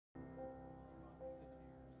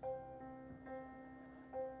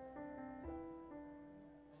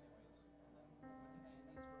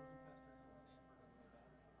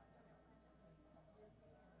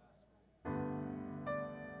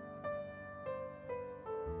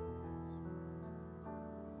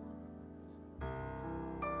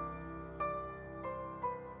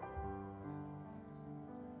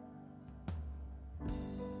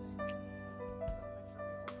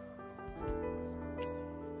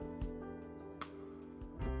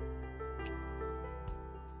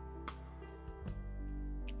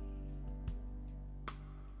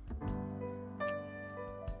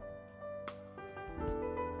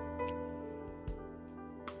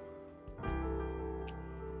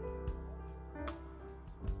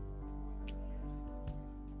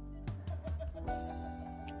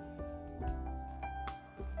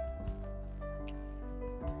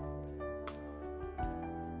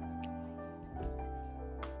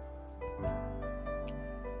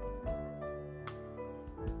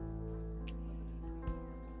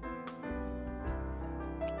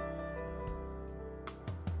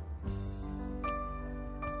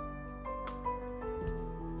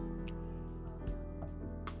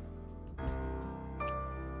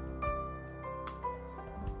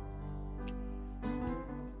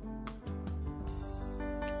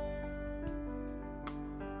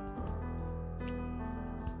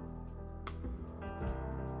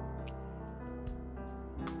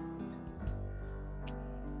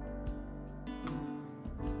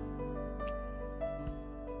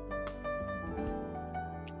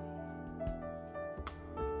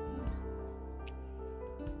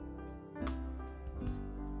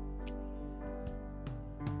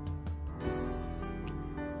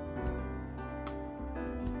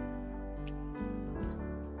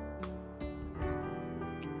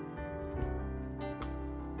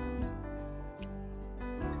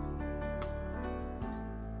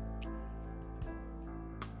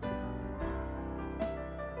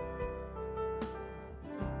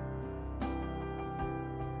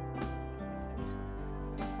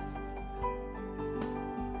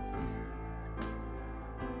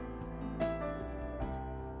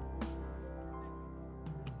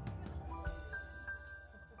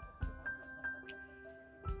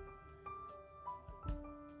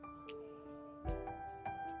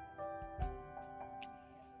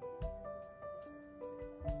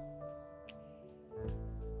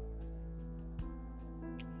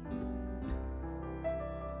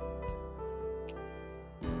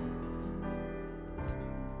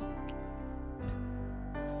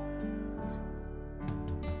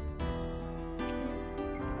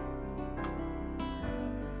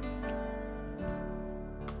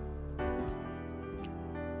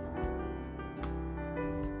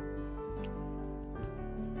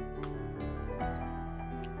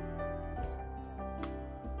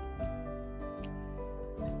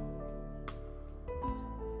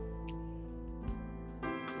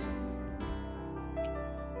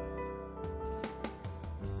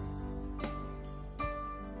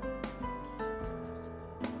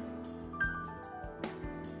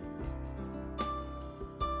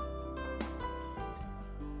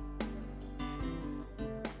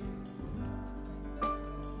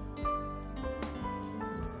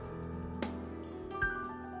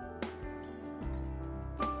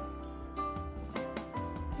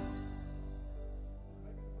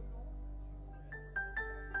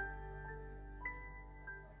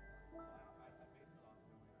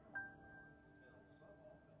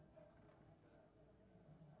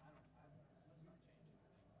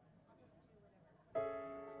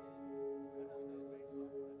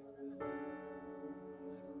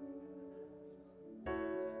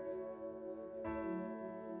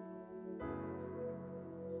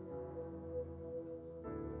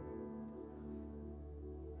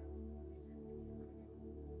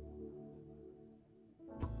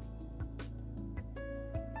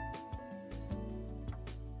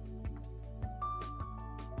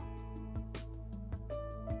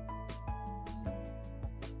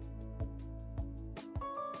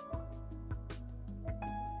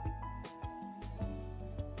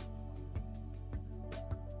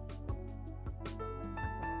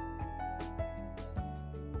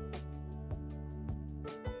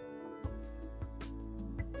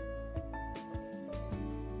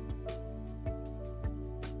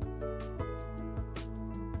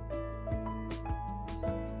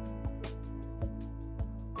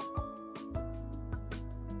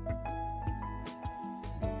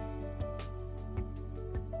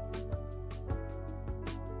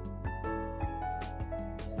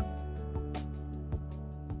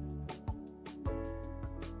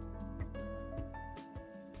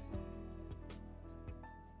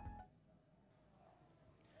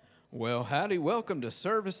Well, howdy, welcome to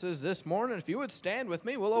services this morning. If you would stand with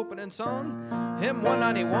me, we'll open in song. Hymn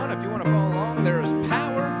 191, if you want to follow along, there is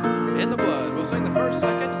power in the blood. We'll sing the first,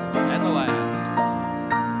 second, and the last.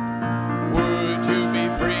 Would you be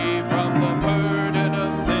free from the burden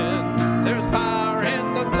of sin? There's power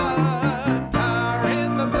in the blood, power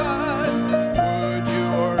in the blood. Would you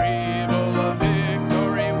or evil a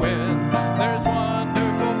victory win? There's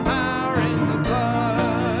wonderful power in the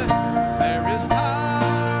blood. There is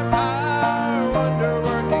power, power,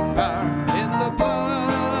 wonder-working power in the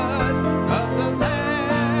blood of the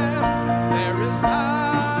Lamb. There is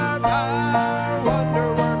power, power,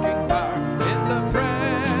 wonder-working power in the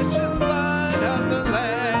precious blood of the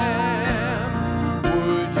Lamb.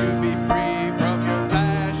 Would you be free from your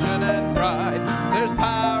passion and pride? There's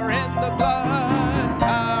power in the blood,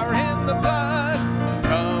 power in the blood.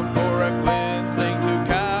 Come for a cleansing to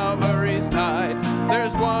Calvary's tide.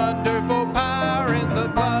 There's wonderful power in the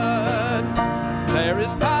blood. There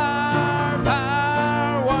is power,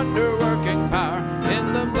 power, wonder-working power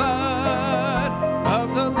in the blood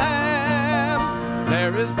of the Lamb.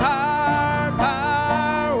 There is power,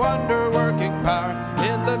 power, wonder-working power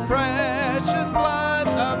in the precious blood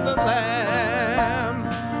of the Lamb.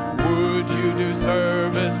 Would you do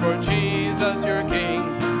service for Jesus your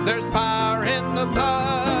King? There's power in the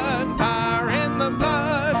blood, power in the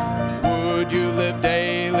blood. Would you live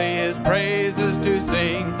daily his praises to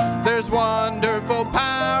sing? There's wonderful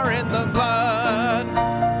power in the blood.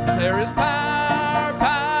 There is power,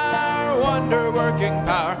 power, wonder-working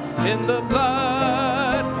power in the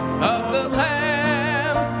blood of the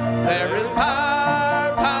Lamb. There is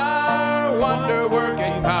power, power,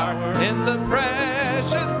 wonder-working power in the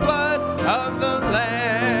precious blood of the Lamb.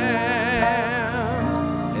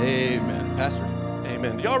 Amen. Pastor?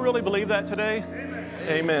 Amen. Do y'all really believe that today?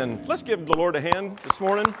 Amen. Let's give the Lord a hand this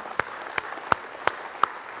morning.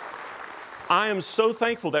 I am so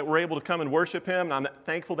thankful that we're able to come and worship Him, and I'm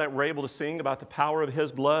thankful that we're able to sing about the power of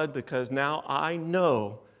His blood, because now I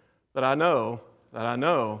know that I'm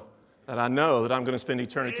going to spend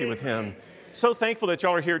eternity with Him. So thankful that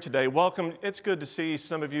y'all are here today. Welcome. It's good to see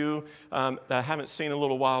some of you that I haven't seen in a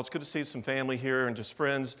little while. It's good to see some family here and just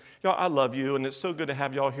friends. Y'all, I love you, and it's so good to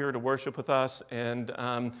have y'all here to worship with us. And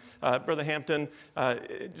Brother Hampton,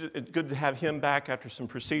 it's good to have him back after some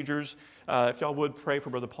procedures. If y'all would pray for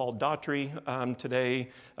Brother Paul Daughtry today.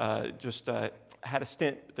 Had a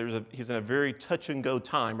stint. He's in a very touch and go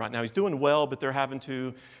time right now. He's doing well, but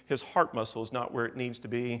his heart muscle is not where it needs to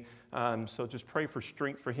be. So just pray for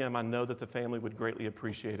strength for him. I know that the family would greatly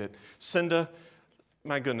appreciate it. Cinda,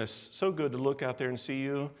 my goodness, so good to look out there and see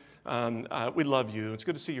you. We love you. It's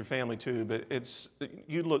good to see your family too, but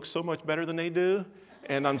you look so much better than they do.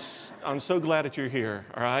 And I'm so glad that you're here,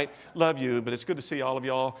 all right? Love you, but it's good to see all of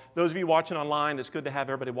y'all. Those of you watching online, it's good to have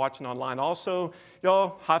everybody watching online. Also,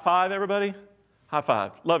 y'all, high five, everybody. High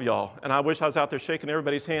five. Love y'all. And I wish I was out there shaking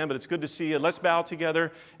everybody's hand, but it's good to see you. Let's bow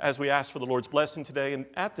together as we ask for the Lord's blessing today. And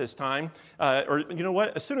at this time, or you know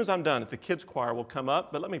what? As soon as I'm done, if the kids' choir will come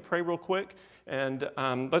up, but let me pray real quick. And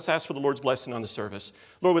let's ask for the Lord's blessing on the service.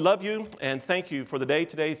 Lord, we love you and thank you for the day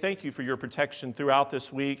today. Thank you for your protection throughout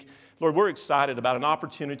this week. Lord, we're excited about an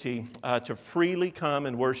opportunity to freely come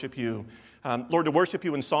and worship you. Lord, to worship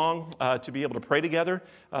you in song, to be able to pray together.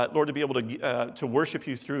 Lord, to be able to worship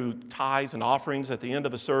you through tithes and offerings at the end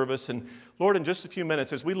of a service. And Lord, in just a few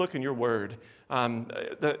minutes, as we look in your word,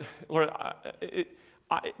 Lord,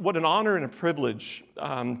 what an honor and a privilege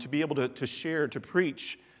to be able to share, to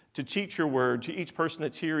preach, to teach your word to each person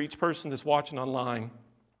that's here, each person that's watching online.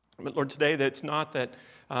 But Lord, today that's not that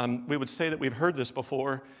we would say that we've heard this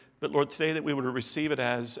before, but Lord, today that we would receive it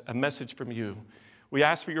as a message from you. We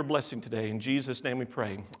ask for your blessing today. In Jesus' name we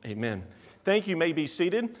pray. Amen. Thank you. You may be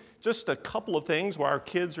seated. Just a couple of things while our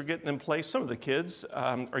kids are getting in place. Some of the kids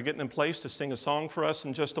are getting in place to sing a song for us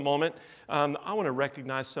in just a moment. I want to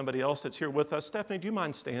recognize somebody else that's here with us. Stephanie, do you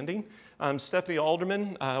mind standing? Stephanie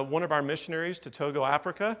Alderman, one of our missionaries to Togo,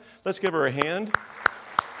 Africa. Let's give her a hand.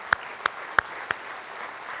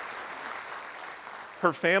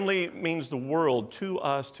 Her family means the world to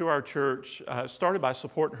us, to our church. Started by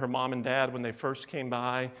supporting her mom and dad when they first came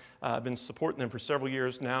by. I've been supporting them for several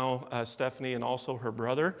years now, Stephanie and also her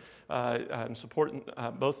brother. I'm supporting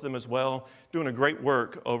both of them as well. Doing a great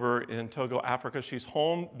work over in Togo, Africa. She's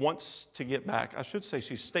home, wants to get back. I should say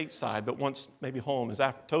she's stateside, but wants maybe home is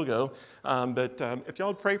Togo. If y'all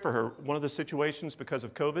would pray for her, one of the situations because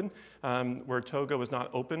of COVID, where Togo is not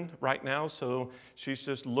open right now, so she's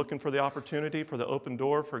just looking for the opportunity for the open open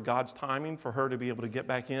door for God's timing for her to be able to get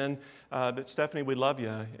back in. But Stephanie, we love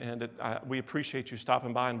you, and we appreciate you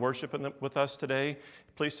stopping by and worshiping with us today.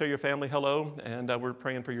 Please tell your family hello, and we're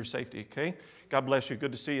praying for your safety, okay? God bless you.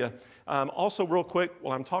 Good to see you. Also, real quick,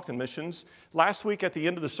 while I'm talking missions, last week at the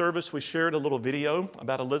end of the service, we shared a little video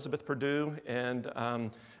about Elizabeth Purdue and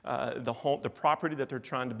the property that they're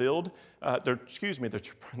trying to build. They're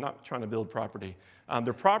not trying to build property.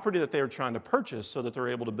 Their property that they are trying to purchase so that they're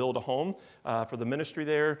able to build a home for the ministry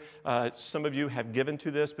there. Some of you have given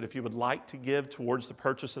to this, but if you would like to give towards the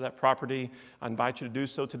purchase of that property, I invite you to do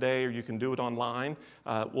so today, or you can do it online.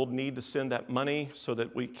 We'll need to send that money so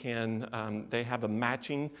that we can, they have a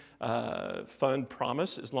matching fund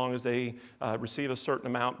promise as long as they receive a certain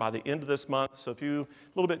amount by the end of this month. So if you,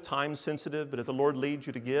 a little bit time sensitive, but if the Lord leads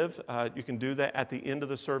you to give, you can do that at the end of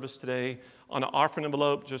the service today. On an offering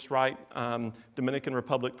envelope, just write Dominican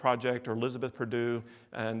Republic Project or Elizabeth Purdue,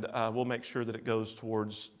 and we'll make sure that it goes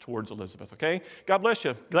towards Elizabeth, okay? God bless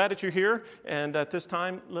you. Glad that you're here. And at this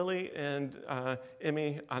time, Lily and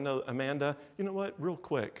Emmy, I know Amanda, you know what, real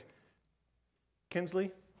quick.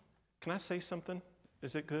 Kinsley, can I say something?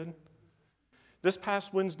 Is it good? This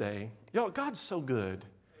past Wednesday, y'all, God's so good.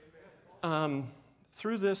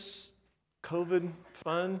 Through this COVID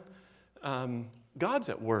fun, God's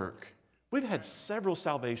at work. We've had several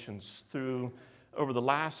salvations over the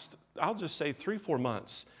last, I'll just say 3-4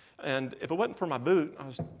 months. And if it wasn't for my boot, I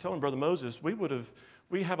was telling Brother Moses,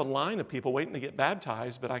 we have a line of people waiting to get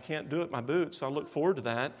baptized, but I can't do it with my boot, so I look forward to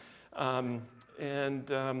that.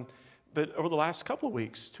 But over the last couple of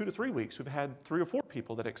weeks, 2 to 3 weeks, we've had 3 or 4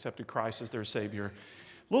 people that accepted Christ as their Savior.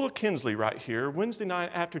 Little Kinsley right here, Wednesday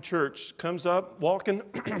night after church, comes up walking,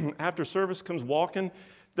 after service comes walking,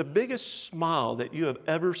 the biggest smile that you have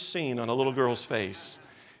ever seen on a little girl's face.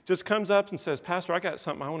 Just comes up and says, Pastor, I got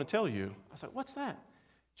something I want to tell you. I was like, what's that?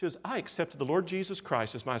 She goes, I accepted the Lord Jesus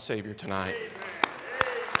Christ as my Savior tonight. Amen.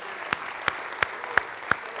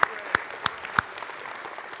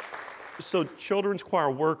 So children's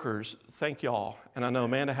choir workers, thank y'all. And I know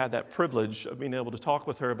Amanda had that privilege of being able to talk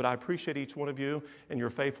with her, but I appreciate each one of you and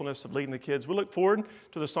your faithfulness of leading the kids. We look forward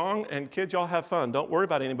to the song, and kids, y'all have fun. Don't worry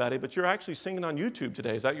about anybody, but you're actually singing on YouTube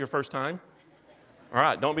today. Is that your first time? All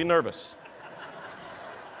right, don't be nervous.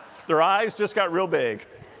 Their eyes just got real big.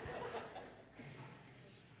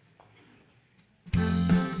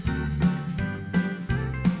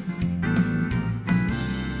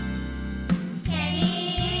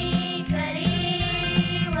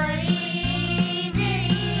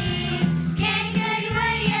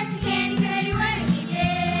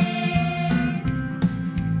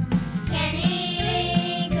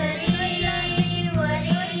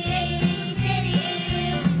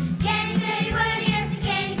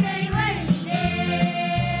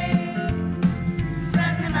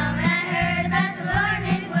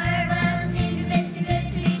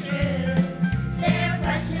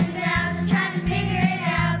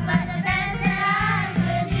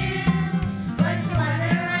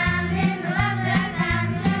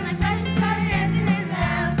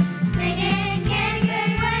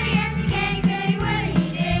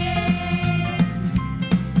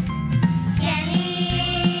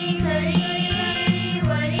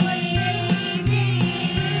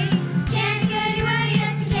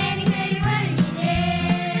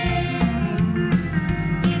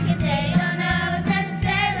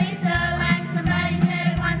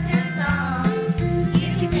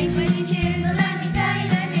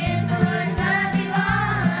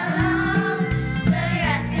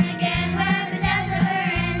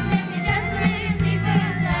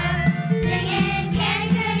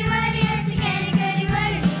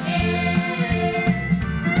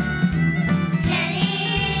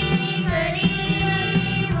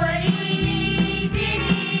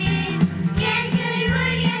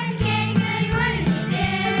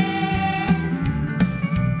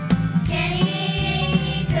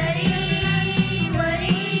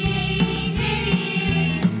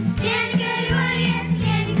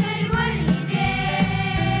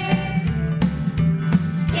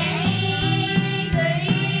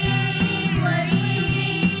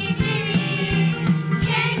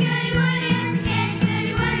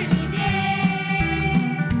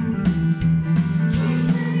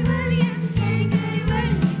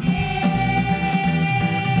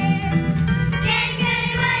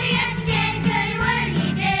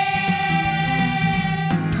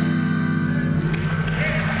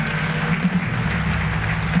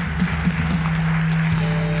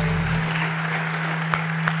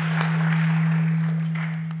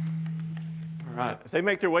 As they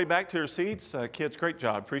make their way back to their seats, kids, great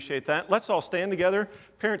job. Appreciate that. Let's all stand together.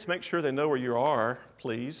 Parents, make sure they know where you are,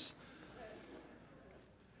 please.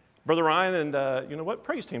 Brother Ryan and you know what?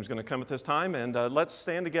 Praise team's going to come at this time, and let's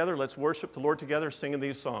stand together. Let's worship the Lord together, singing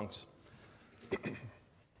these songs.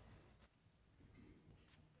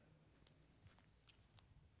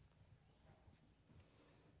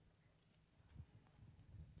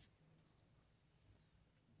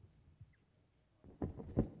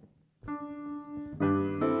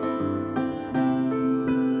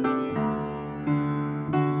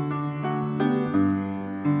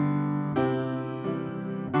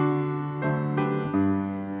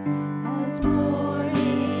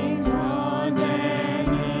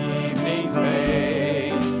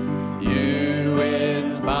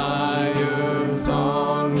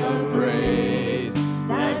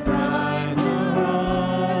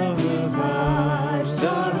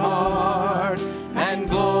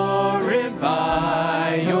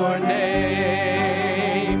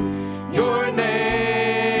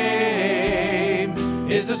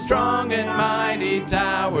 Strong and mighty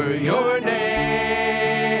tower, your name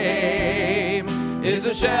is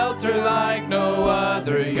a shelter like no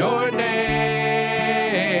other, your name.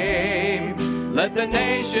 Let the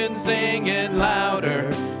nation sing it louder,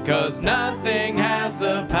 'cause nothing has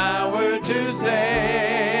the power to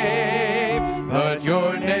save but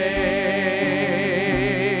your name.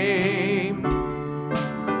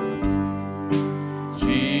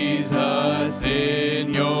 Jesus,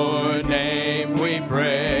 in your name we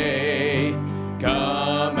pray.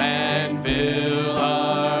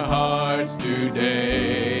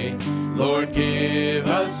 Give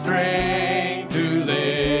us strength to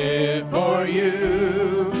live for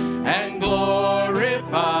you and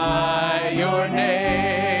glorify your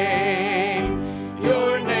name.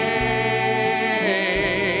 Your name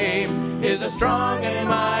is a strong and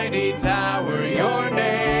mighty tower. Your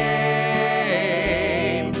name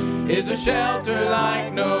is a shelter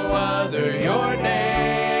like no other. Your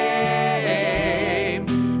name,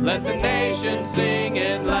 let the nation sing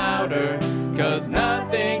it louder, 'cause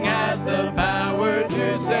nothing has the power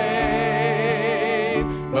to save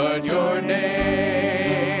but your name.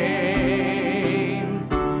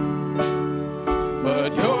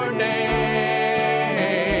 But your name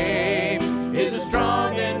is a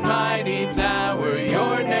strong and mighty tower.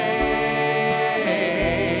 Your name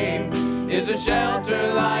is a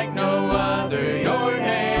shelter like no other. Your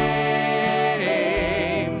name,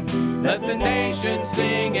 let the nation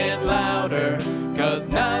sing it louder, 'cause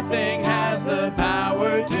nothing has the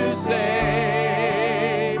power to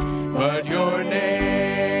save but your name.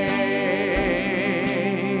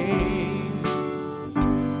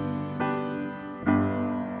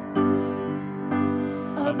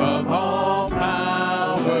 Above all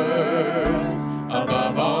powers,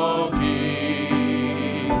 above all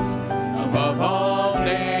kings, above all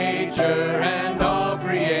nature and all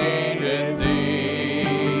created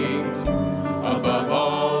things, above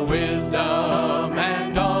all wisdom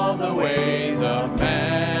and all the ways of man.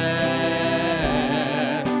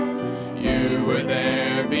 You were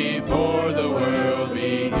there before the world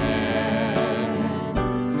began.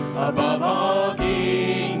 Above all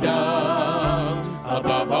kingdoms,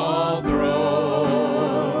 above all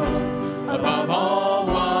thrones, above all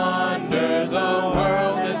wonders the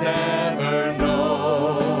world has ever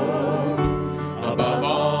known, above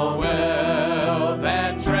all wealth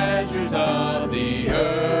and treasures of the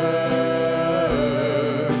earth,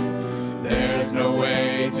 there's no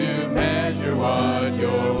way to measure what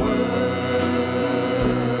you're worth.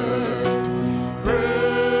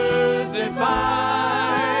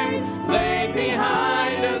 Crucified, laid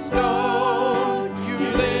behind a stone, you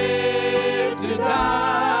lived to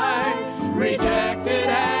die, rejected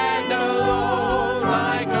and alone,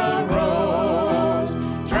 like a rose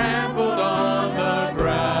trampled on the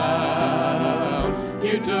ground.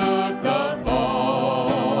 You took the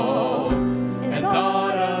fall and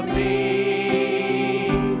thought of me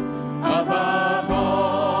above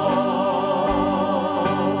all.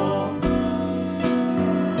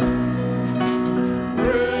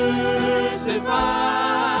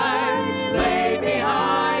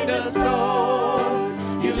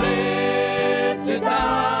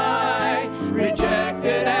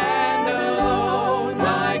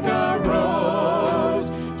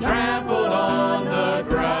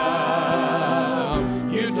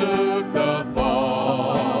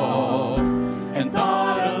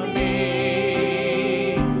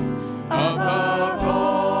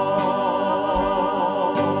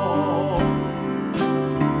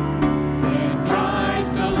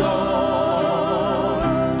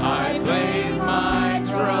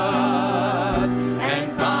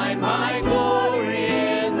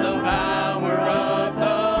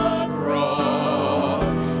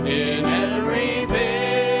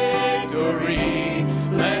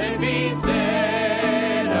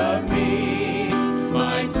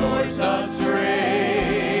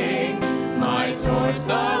 source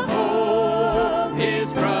of hope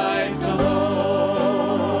is Christ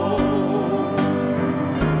alone.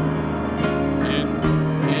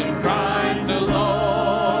 In Christ alone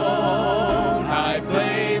I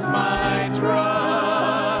place my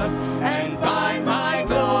trust and find my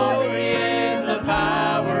glory in the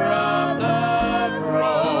power of the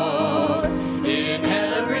cross. In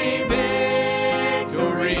every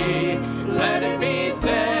victory, let it be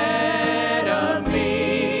said of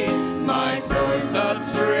me, my source of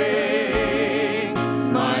strength,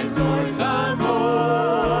 my source of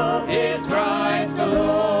hope is Christ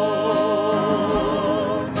alone.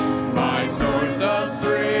 My source of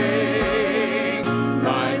strength,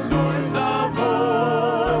 my source of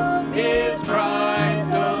hope is Christ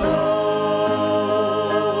alone.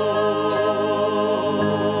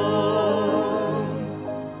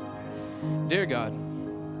 Dear God,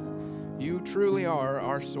 you truly are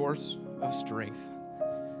our source of strength.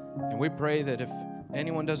 And we pray that if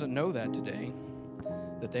anyone doesn't know that today,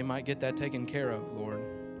 that they might get that taken care of, Lord.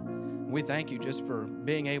 We thank you just for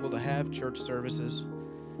being able to have church services,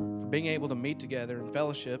 for being able to meet together in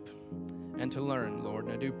fellowship and to learn, Lord.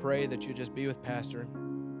 And I do pray that you just be with Pastor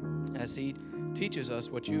as he teaches us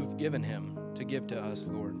what you've given him to give to us,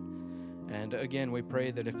 Lord. And again, we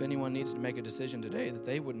pray that if anyone needs to make a decision today, that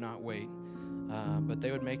they would not wait, but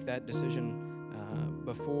they would make that decision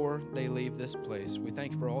before they leave this place. We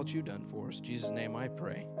thank you for all that you've done for us. In Jesus' name I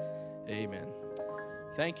pray. Amen.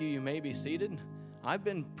 Thank you. You may be seated. I've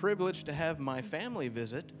been privileged to have my family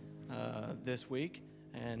visit this week,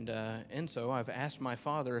 and so I've asked my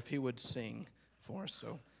father if he would sing for us.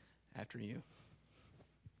 So after you.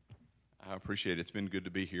 I appreciate it. It's been good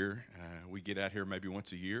to be here. We get out here maybe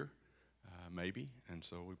once a year, maybe, and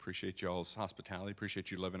so we appreciate y'all's hospitality. Appreciate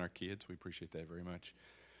you loving our kids. We appreciate that very much.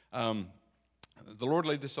 The Lord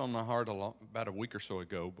laid this on my heart about a week or so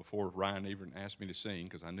ago before Ryan even asked me to sing,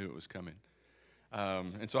 because I knew it was coming.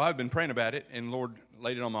 And so I've been praying about it, and the Lord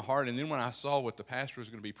laid it on my heart. And then when I saw what the pastor was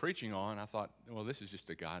going to be preaching on, I thought, well, this is just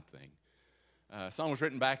a God thing. The song was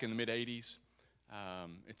written back in the mid-'80s.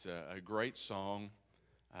 It's a great song,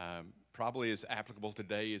 probably as applicable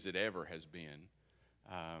today as it ever has been.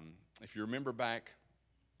 If you remember back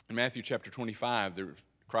in Matthew chapter 25,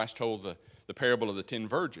 Christ told the parable of the 10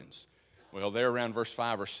 virgins. Well, there around verse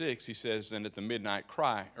 5 or 6, he says, then at the midnight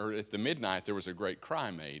there was a great cry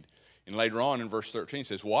made. And later on in verse 13, he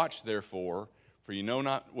says, watch therefore, for you know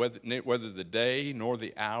not whether the day nor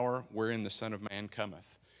the hour wherein the Son of Man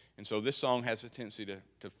cometh. And so this song has a tendency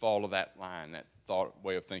to follow that line, that thought,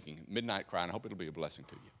 way of thinking. Midnight cry, and I hope it'll be a blessing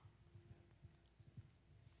to you.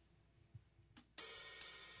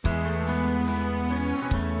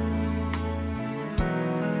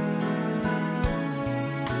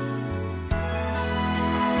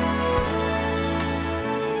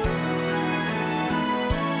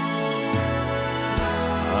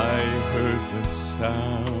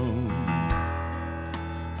 Sound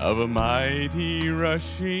of a mighty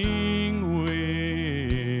rushing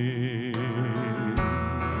wind,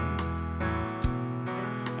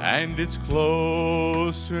 and it's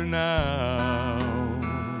closer now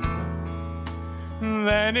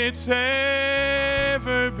than it's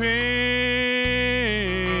ever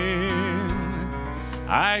been.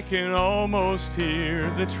 I can almost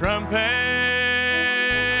hear the trumpet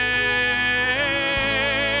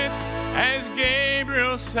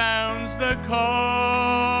sounds the call,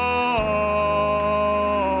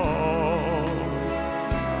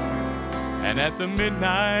 and at the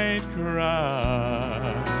midnight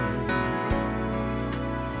cry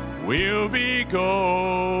we'll be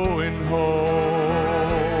going home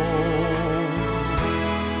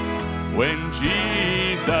when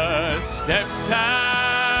Jesus steps out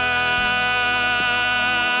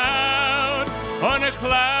on a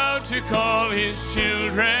cloud to call his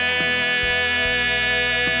children.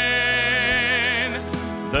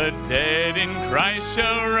 The dead in Christ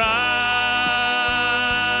shall rise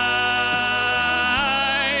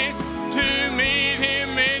to meet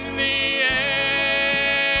him in the air,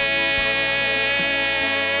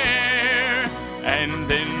 and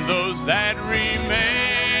then those that remain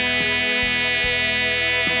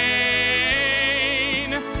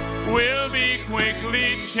will be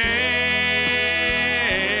quickly changed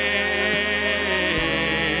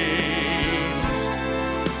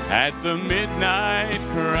at the midnight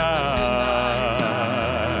cry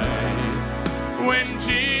when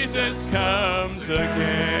Jesus comes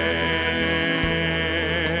again.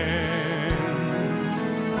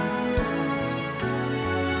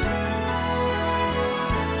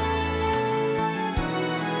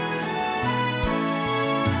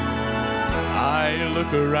 I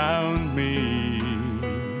look around me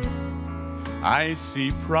I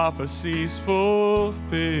see prophecies fulfilling,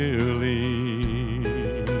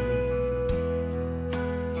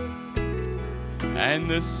 and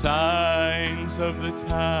the signs of the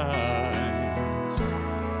times,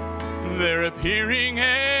 they're appearing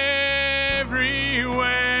everywhere.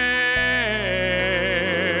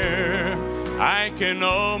 I can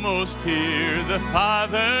almost hear the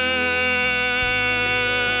Father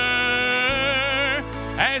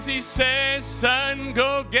as he says, son,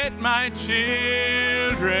 go get my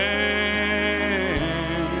children.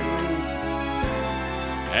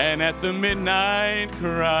 And at the midnight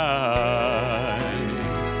cry,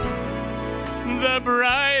 the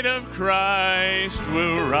bride of Christ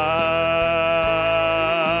will rise.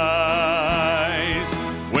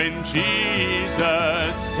 When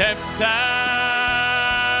Jesus steps out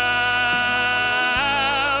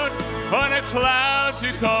on a cloud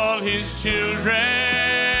to call his children,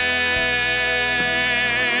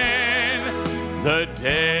 the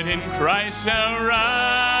dead in Christ shall rise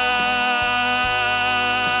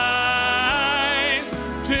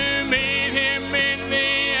to meet him in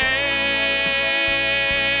the air,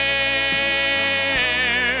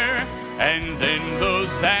 and then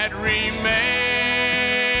those that remain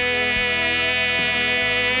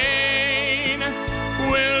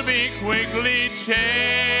will be quickly changed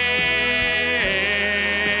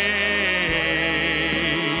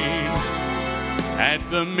at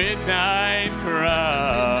the midnight cry,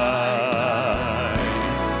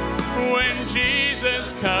 when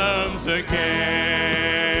Jesus comes again.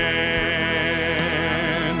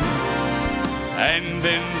 And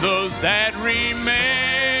then those that remain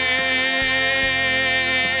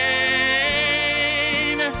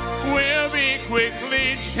will be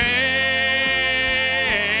quickly changed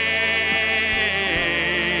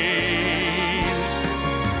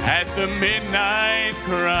at the midnight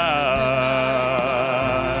cry,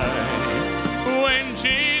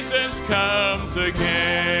 comes again.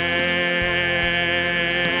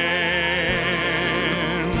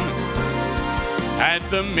 At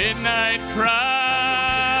the midnight cry,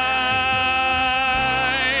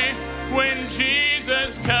 when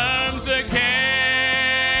Jesus comes again,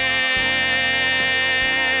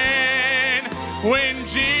 when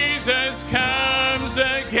Jesus comes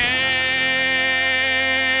again.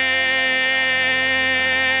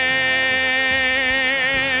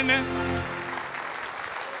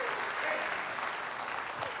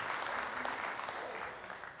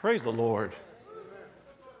 Praise the Lord.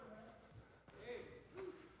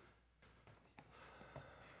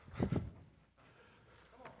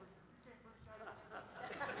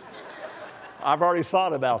 I've already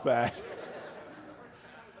thought about that.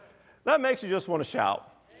 That makes you just want to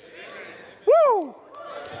shout. Woo!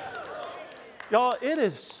 Y'all, it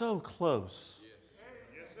is so close.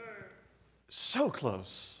 Yes, sir. So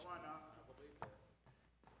close.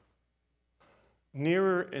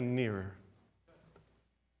 Nearer and nearer.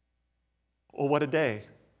 Oh, what a day.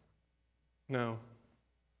 No.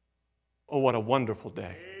 Oh, what a wonderful day.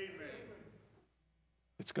 Amen.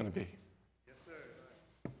 It's going to be. Yes, sir.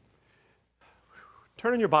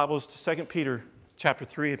 Turn in your Bibles to 2 Peter chapter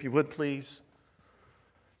 3, if you would, please.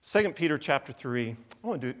 2 Peter chapter 3. I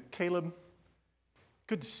want to do it. Caleb,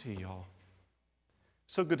 good to see y'all.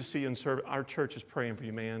 So good to see you in service. Our church is praying for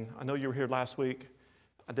you, man. I know you were here last week.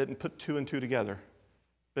 I didn't put two and two together.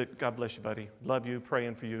 But God bless you, buddy. Love you,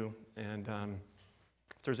 praying for you. And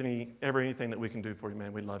if there's ever anything that we can do for you,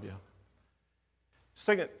 man, we love you.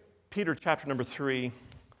 2 Peter chapter number 3.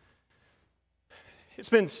 It's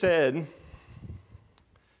been said,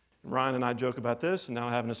 Ryan and I joke about this, and now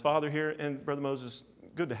having his father here, and Brother Moses,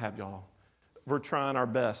 good to have y'all. We're trying our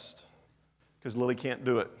best, because Lily can't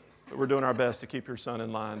do it. But we're doing our best to keep your son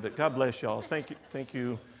in line. But God bless y'all. Thank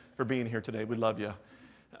you for being here today. We love you.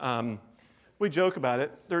 We joke about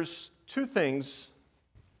it. There's two things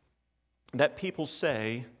that people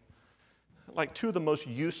say, like two of the most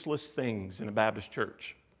useless things in a Baptist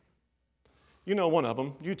church. You know one of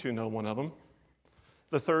them. You two know one of them.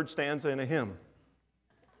 The third stanza in a hymn.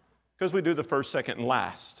 Because we do the first, second, and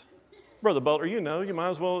last. Brother Butler, you know, you might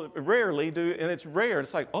as well rarely do, and it's rare.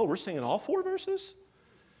 It's like, oh, we're singing all four verses?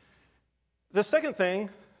 The second thing,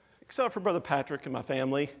 except for Brother Patrick and my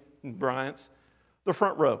family and Bryant's, the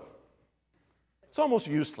front row. It's almost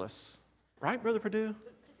useless. Right, Brother Perdue?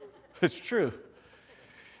 It's true.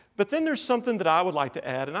 But then there's something that I would like to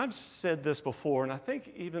add, and I've said this before, and I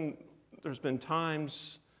think even there's been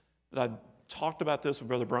times that I've talked about this with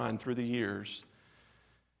Brother Brian through the years.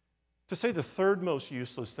 To say the third most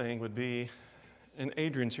useless thing would be, and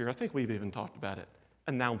Adrian's here, I think we've even talked about it,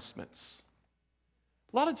 announcements.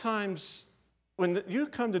 A lot of times when you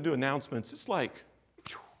come to do announcements, it's like,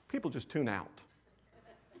 people just tune out.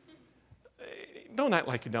 Don't act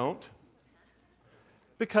like you don't.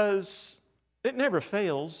 Because it never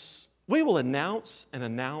fails. We will announce and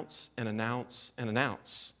announce and announce and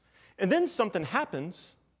announce. And then something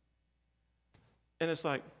happens, and it's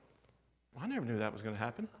like, well, I never knew that was going to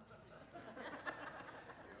happen.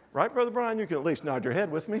 Right, Brother Brian? You can at least nod your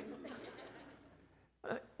head with me.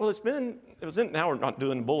 Well, now we're not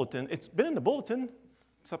doing the bulletin. It's been in the bulletin.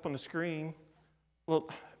 It's up on the screen. Well,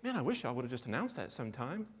 man, I wish I would have just announced that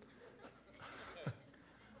sometime.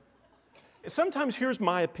 Sometimes here's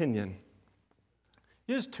my opinion.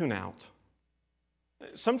 You just tune out.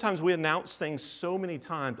 Sometimes we announce things so many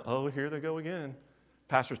times. Oh, here they go again.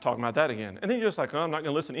 Pastor's talking about that again. And then you're just like, oh, I'm not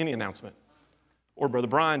going to listen to any announcement. Or Brother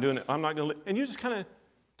Brian doing it. I'm not going to. And you just kind of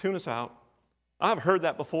tune us out. I've heard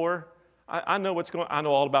that before. I know what's going on. I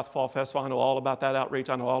know all about the Fall Festival. I know all about that outreach.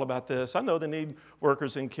 I know all about this. I know they need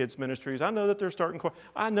workers in kids' ministries. I know that they're starting.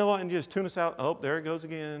 I know, and you just tune us out. Oh, there it goes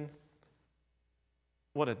again.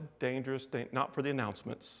 What a dangerous thing, not for the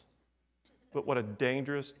announcements, but what a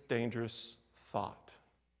dangerous, dangerous thought.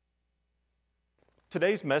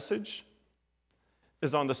 Today's message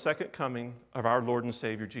is on the second coming of our Lord and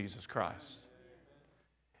Savior, Jesus Christ.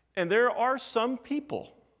 And there are some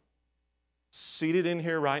people seated in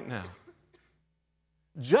here right now.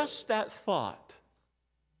 Just that thought.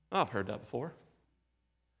 I've heard that before.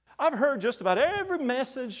 I've heard just about every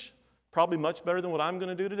message, probably much better than what I'm going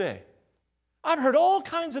to do today. I've heard all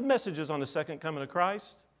kinds of messages on the second coming of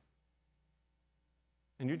Christ,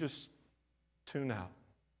 and you just tune out.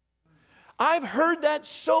 I've heard that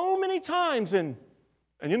so many times, and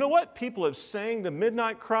you know what? People have sang the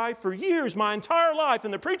midnight cry for years, my entire life,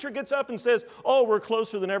 and the preacher gets up and says, oh, we're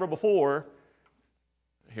closer than ever before.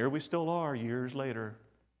 Here we still are years later.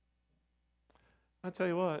 I tell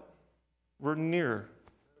you what, we're nearer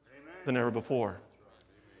than ever before.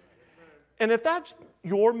 And if that's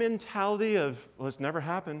your mentality of, well, it's never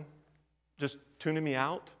happened, just tuning me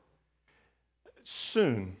out,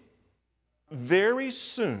 soon, very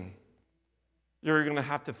soon, you're going to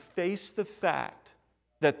have to face the fact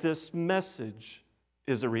that this message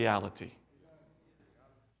is a reality.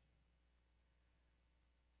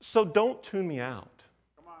 So don't tune me out.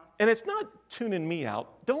 And it's not tuning me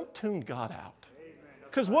out. Don't tune God out.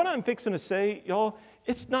 Because what I'm fixing to say, y'all,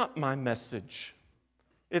 it's not my message.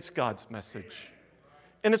 It's God's message.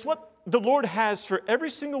 And it's what the Lord has for every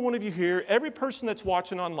single one of you here, every person that's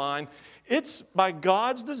watching online. It's by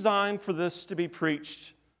God's design for this to be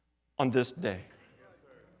preached on this day.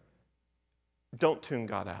 Don't tune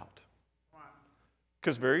God out.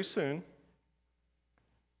 Because very soon,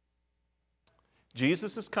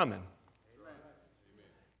 Jesus is coming.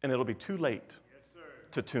 And it'll be too late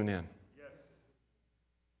to tune in.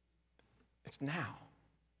 It's now.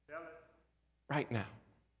 Right now.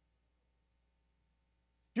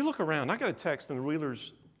 You look around. I got a text, and the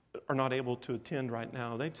Wheelers are not able to attend right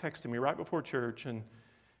now. They texted me right before church, and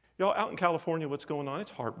y'all out in California, what's going on?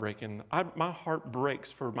 It's heartbreaking. My heart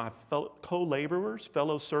breaks for my co-laborers,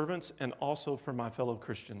 fellow servants, and also for my fellow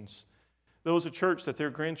Christians. There was a church that their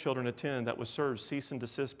grandchildren attend that was served cease and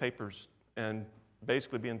desist papers and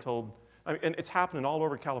basically being told, and it's happening all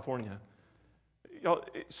over California. Y'all,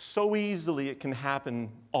 so easily it can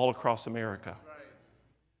happen all across America.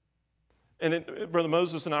 And Brother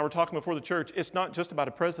Moses and I were talking before the church, it's not just about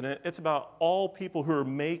a president, it's about all people who are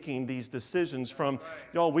making these decisions from,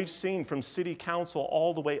 y'all, we've seen from city council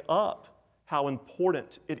all the way up how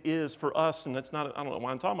important it is for us, and it's not, I don't know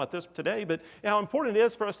why I'm talking about this today, but how important it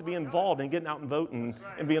is for us to be involved in getting out and voting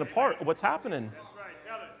and being a part of what's happening.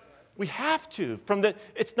 We have to.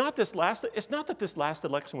 It's not that this last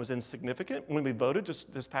election was insignificant when we voted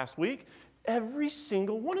just this past week. Every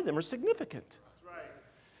single one of them are significant.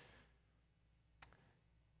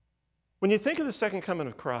 When you think of the second coming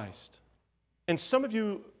of Christ, and some of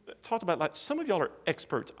you talked about, like, some of y'all are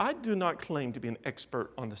experts. I do not claim to be an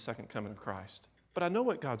expert on the second coming of Christ, but I know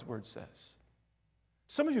what God's Word says.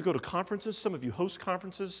 Some of you go to conferences, some of you host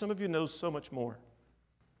conferences, some of you know so much more.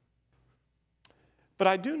 But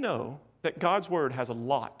I do know that God's Word has a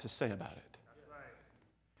lot to say about it.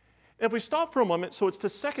 And if we stop for a moment, so it's the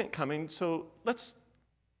second coming, so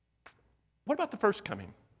what about the first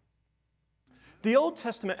coming? The Old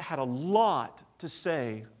Testament had a lot to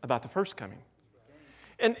say about the first coming.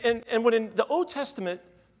 And when in the Old Testament,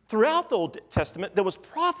 throughout the Old Testament, there was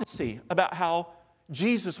prophecy about how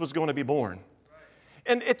Jesus was going to be born.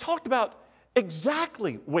 And it talked about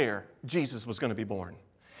exactly where Jesus was going to be born.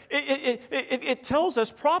 It tells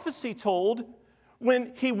us, prophecy told,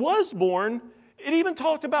 when he was born, it even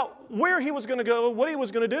talked about where he was going to go, what he was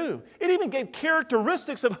going to do. It even gave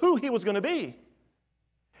characteristics of who he was going to be.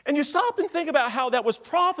 And you stop and think about how that was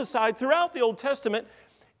prophesied throughout the Old Testament,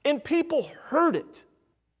 and people heard it,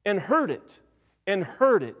 and heard it, and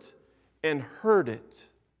heard it, and heard it.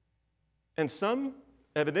 And some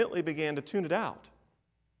evidently began to tune it out.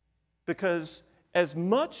 Because as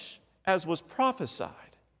much as was prophesied,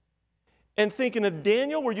 and thinking of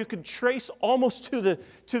Daniel where you could trace almost to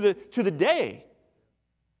the day,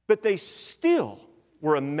 but they still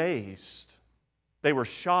were amazed. They were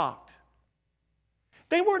shocked.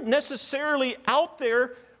 They weren't necessarily out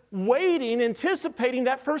there waiting, anticipating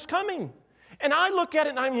that first coming. And I look at it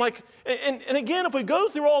and I'm like, and again, if we go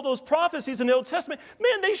through all those prophecies in the Old Testament,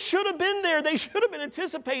 man, they should have been there. They should have been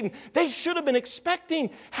anticipating. They should have been expecting.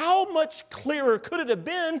 How much clearer could it have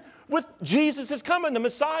been with Jesus is coming, the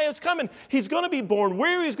Messiah is coming. He's going to be born,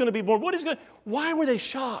 where he's going to be born, what he's going to, why were they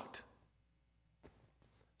shocked?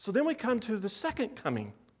 So then we come to the second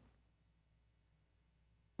coming,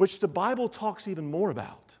 which the Bible talks even more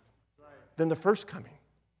about than the first coming.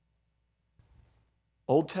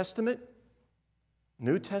 Old Testament,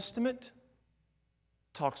 New Testament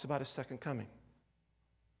talks about a second coming.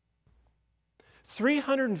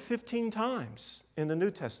 315 times in the New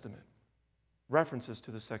Testament references to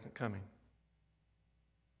the second coming.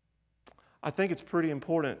 I think it's pretty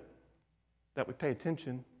important that we pay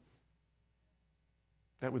attention,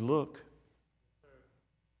 that we look,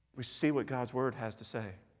 we see what God's Word has to say.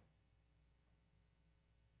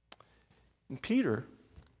 And Peter,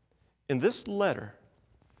 in this letter,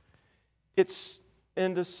 it's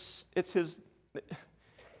the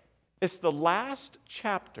last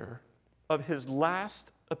chapter of his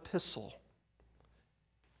last epistle.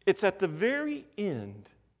 It's at the very end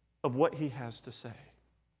of what he has to say.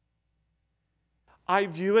 I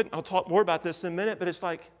view it, I'll talk more about this in a minute, but it's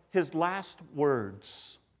like his last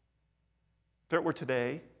words. If it were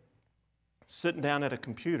today, sitting down at a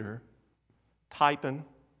computer, typing,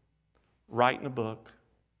 writing a book,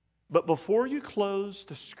 but before you close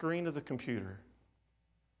the screen of the computer,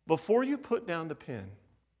 before you put down the pen,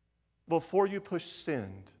 before you push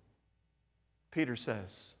send, Peter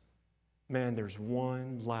says, man, there's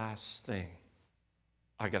one last thing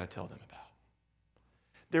I got to tell them about.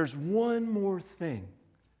 There's one more thing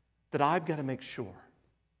that I've got to make sure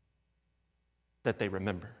that they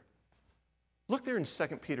remember. Look there in 2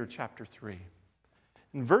 Peter chapter 3.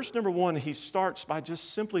 In verse number 1, he starts by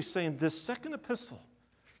just simply saying this second epistle.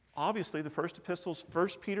 Obviously, the first epistle is 1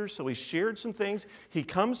 Peter, so he shared some things. He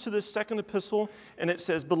comes to this second epistle, and it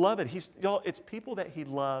says, beloved, it's people that he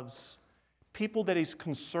loves, people that he's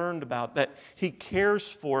concerned about, that he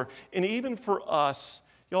cares for. And even for us,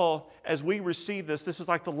 y'all, as we receive this is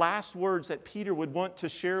like the last words that Peter would want to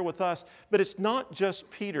share with us. But it's not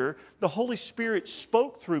just Peter. The Holy Spirit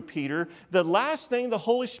spoke through Peter. The last thing the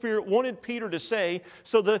Holy Spirit wanted Peter to say,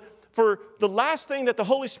 for the last thing that the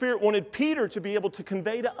Holy Spirit wanted Peter to be able to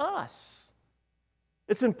convey to us.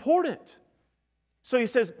 It's important. So he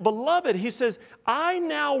says, beloved, he says, I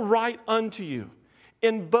now write unto you,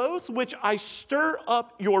 in both which I stir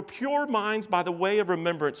up your pure minds by the way of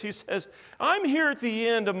remembrance. He says, I'm here at the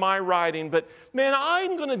end of my writing, but man,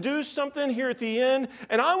 I'm going to do something here at the end,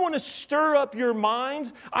 and I want to stir up your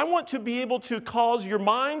minds. I want to be able to cause your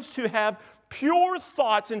minds to have pure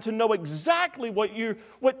thoughts and to know exactly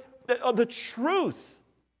the truth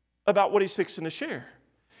about what he's fixing to share.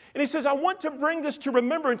 And he says, I want to bring this to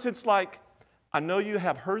remembrance. It's like, I know you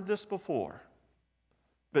have heard this before,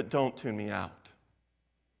 but don't tune me out.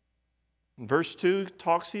 And verse 2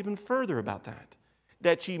 talks even further about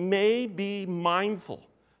that ye may be mindful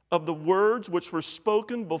of the words which were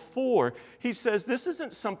spoken before. He says, this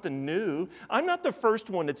isn't something new. I'm not the first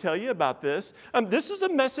one to tell you about this. This is a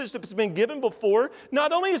message that's been given before.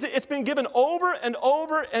 Not only is it's been given over and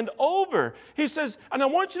over and over. He says, and I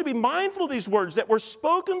want you to be mindful of these words that were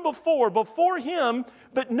spoken before him,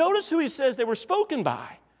 but notice who he says they were spoken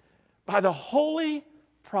by the holy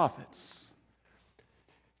prophets.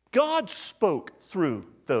 God spoke through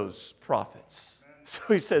those prophets. So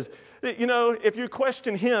he says, you know, if you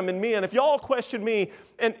question him and me, and if y'all question me,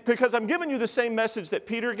 and because I'm giving you the same message that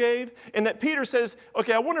Peter gave, and that Peter says,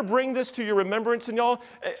 okay, I want to bring this to your remembrance, and y'all,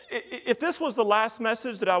 if this was the last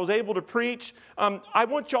message that I was able to preach, I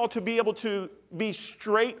want y'all to be able to be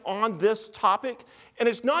straight on this topic. And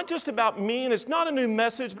it's not just about me, and it's not a new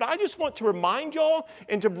message, but I just want to remind y'all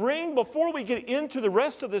and to bring, before we get into the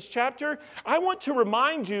rest of this chapter, I want to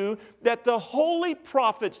remind you that the holy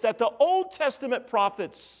prophets, that the Old Testament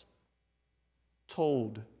prophets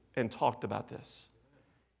told and talked about this.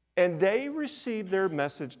 And they received their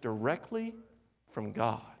message directly from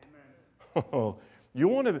God. Oh, you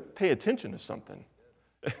want to pay attention to something.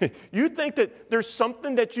 You think that there's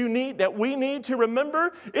something that you need, that we need to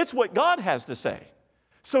remember? It's what God has to say.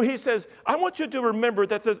 So he says, I want you to remember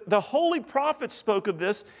that the holy prophets spoke of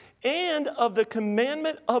this and of the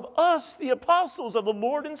commandment of us, the apostles of the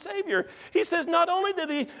Lord and Savior. He says, not only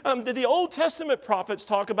did the Old Testament prophets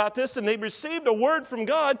talk about this and they received a word from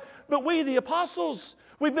God, but we, the apostles,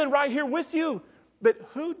 we've been right here with you. But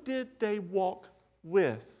who did they walk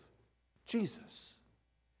with? Jesus.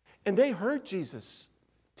 And they heard Jesus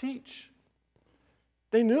teach.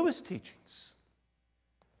 They knew his teachings.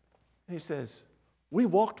 And he says, we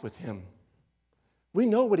walked with him. We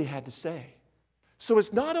know what he had to say. So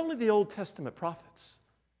it's not only the Old Testament prophets.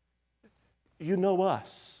 You know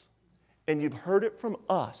us, and you've heard it from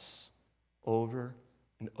us over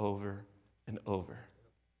and over and over.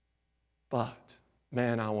 But,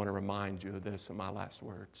 man, I want to remind you of this in my last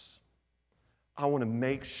words. I want to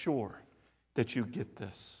make sure that you get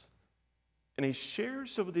this. And he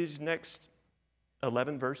shares over these next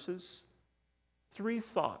 11 verses 3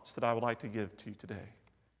 thoughts that I would like to give to you today.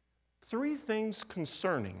 3 things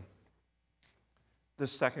concerning the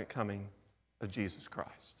second coming of Jesus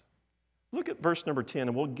Christ. Look at verse number 10,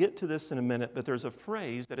 and we'll get to this in a minute, but there's a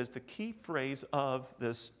phrase that is the key phrase of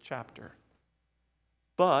this chapter.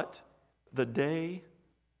 But the day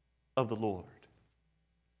of the Lord.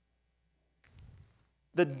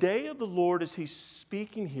 The day of the Lord, as he's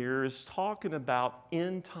speaking here, is talking about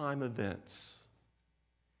end-time events.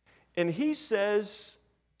 And he says,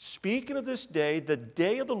 speaking of this day, the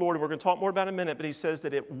day of the Lord, and we're going to talk more about it in a minute, but he says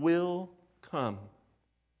that it will come.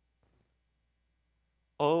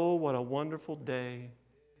 Oh, what a wonderful day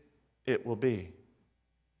it will be.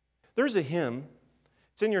 There's a hymn.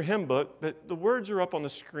 It's in your hymn book, but the words are up on the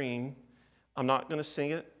screen. I'm not going to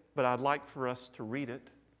sing it, but I'd like for us to read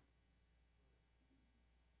it.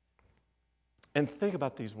 And think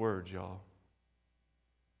about these words, y'all.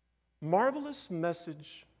 Marvelous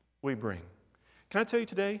message we bring. Can I tell you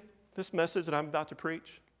today, this message that I'm about to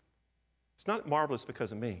preach, it's not marvelous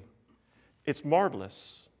because of me. It's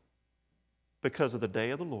marvelous because of the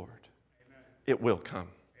day of the Lord. Amen. It will come.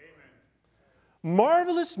 Amen.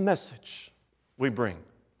 Marvelous message we bring.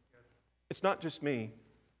 Yes. It's not just me.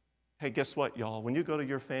 Hey, guess what, y'all? When you go to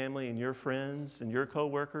your family and your friends and your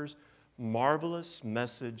coworkers, marvelous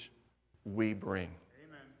message we bring.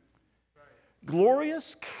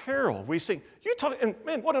 Glorious carol we sing. You talk, and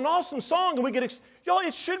man, what an awesome song! And we get, y'all.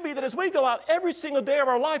 It should be that as we go out every single day of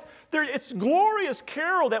our life, it's glorious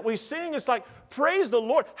carol that we sing. It's like praise the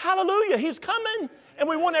Lord, hallelujah, He's coming, and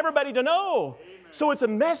we want everybody to know. Amen. So it's a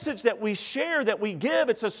message that we share, that we give.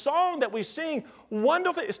 It's a song that we sing.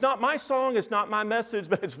 Wonderful. It's not my song. It's not my message,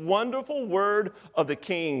 but it's wonderful word of the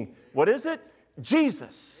King. What is it?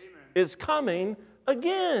 Jesus is coming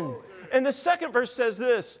again. And the second verse says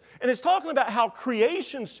this, and it's talking about how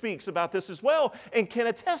creation speaks about this as well and can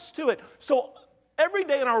attest to it. So every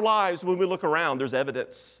day in our lives when we look around, there's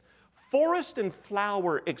evidence. Forest and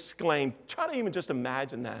flower exclaim. Try to even just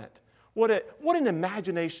imagine that. What an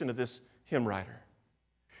imagination of this hymn writer.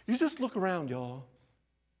 You just look around, y'all.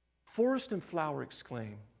 Forest and flower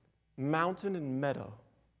exclaim. Mountain and meadow,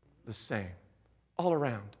 the same. All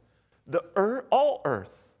around. All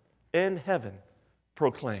earth and heaven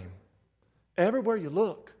proclaim. Everywhere you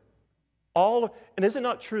look, and is it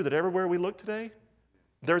not true that everywhere we look today,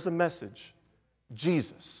 there's a message.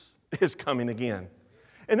 Jesus is coming again.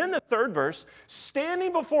 And then the third verse,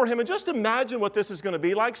 standing before him, and just imagine what this is going to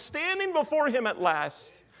be like, standing before him at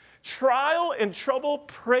last. Trial and trouble,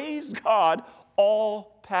 praise God,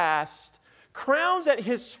 all past. Crowns at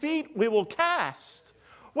his feet we will cast.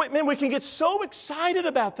 Wait, man, we can get so excited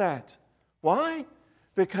about that. Why?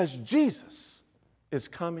 Because Jesus is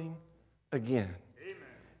coming again. Amen.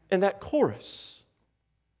 And that chorus,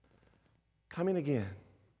 coming again.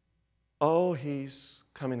 Oh, he's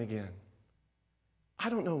coming again. I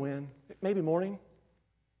don't know when. Maybe morning,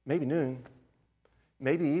 maybe noon,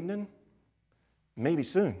 maybe evening, maybe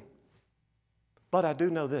soon. But I do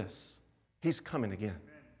know this. He's coming again.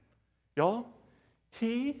 Amen. Y'all,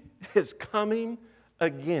 he is coming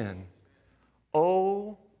again.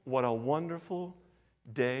 Oh, what a wonderful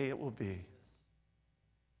day it will be.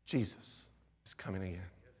 Jesus is coming again.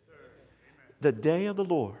 Yes, sir. The day of the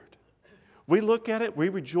Lord. We look at it, we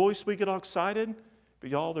rejoice, we get all excited, but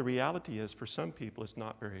y'all, the reality is for some people it's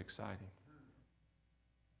not very exciting.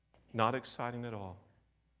 Not exciting at all.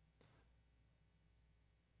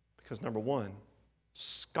 Because number one,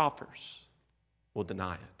 scoffers will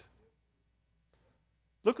deny it.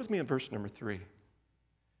 Look with me in verse number 3.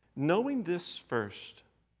 Knowing this first,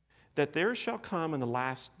 that there shall come in the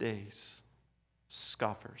last days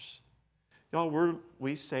scoffers, Y'all,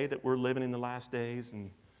 we say that we're living in the last days,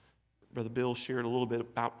 and Brother Bill shared a little bit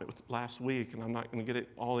about it last week, and I'm not going to get it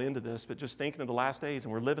all into this, but just thinking of the last days,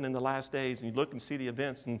 and we're living in the last days, and you look and see the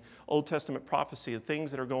events in Old Testament prophecy of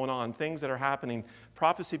things that are going on, things that are happening,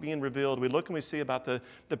 prophecy being revealed. We look and we see about the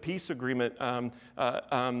peace agreement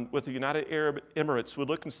with the United Arab Emirates. We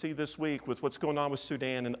look and see this week with what's going on with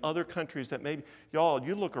Sudan and other countries that maybe, y'all,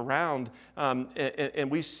 you look around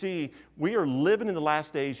and we see we are living in the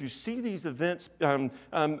last days. You see these events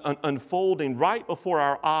unfolding right before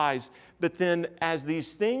our eyes. But then as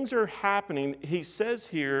these things are happening, he says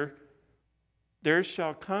here, there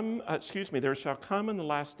shall come in the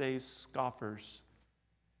last days scoffers.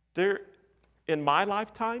 In my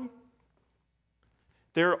lifetime,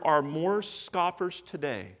 there are more scoffers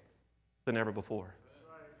today than ever before.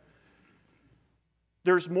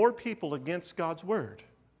 There's more people against God's word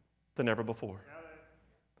than ever before.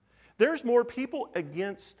 There's more people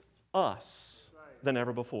against us than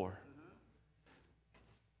ever before.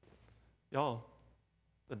 Y'all,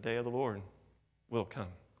 the day of the Lord will come.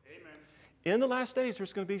 Amen. In the last days,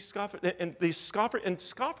 there's going to be scoffers. And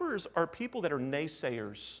scoffers are people that are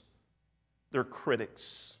naysayers. They're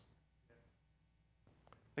critics.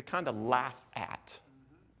 They kind of laugh at,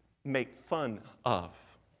 make fun of.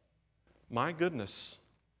 My goodness,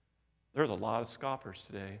 there's a lot of scoffers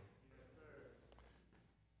today.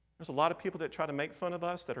 There's a lot of people that try to make fun of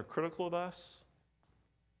us, that are critical of us,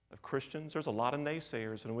 of Christians. There's a lot of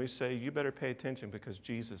naysayers, and we say, you better pay attention because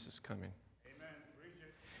Jesus is coming. Amen.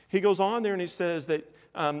 He goes on there and he says that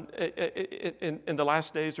in the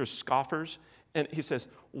last days there's scoffers, and he says,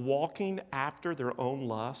 walking after their own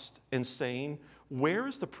lust and saying, where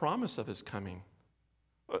is the promise of his coming?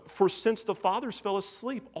 For since the fathers fell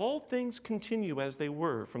asleep, all things continue as they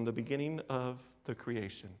were from the beginning of the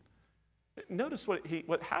creation. Notice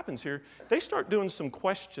what happens here. They start doing some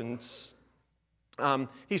questions.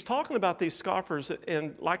 He's talking about these scoffers,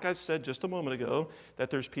 and like I said just a moment ago, that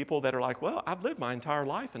there's people that are like, well, I've lived my entire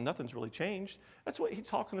life and nothing's really changed. That's what he's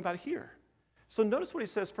talking about here. So notice what he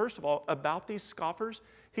says, first of all, about these scoffers.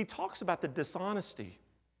 He talks about the dishonesty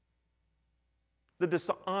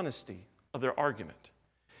of their argument.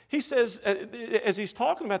 He says, as he's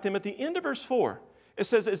talking about them, at the end of verse 4, it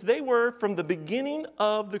says, as they were from the beginning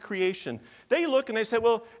of the creation. They look and they say,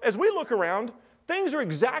 well, as we look around, things are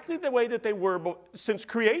exactly the way that they were, but since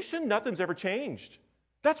creation, nothing's ever changed.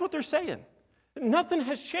 That's what they're saying. Nothing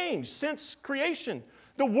has changed since creation.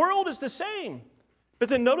 The world is the same. But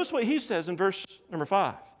then notice what he says in verse number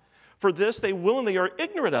 5. For this they willingly are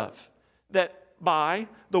ignorant of, that by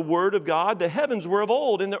the word of God the heavens were of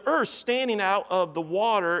old, and the earth standing out of the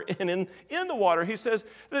water and in the water. He says,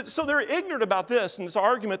 so they're ignorant about this, and this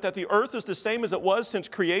argument that the earth is the same as it was since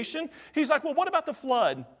creation. He's like, well, what about the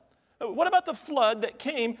flood? What about the flood that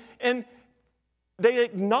came? And they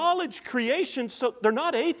acknowledge creation, so they're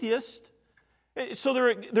not atheists. So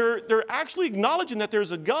they're actually acknowledging that there's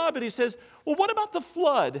a God, but he says, well, what about the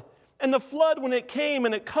flood? And the flood, when it came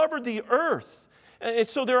and it covered the earth. And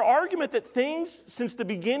so their argument that things since the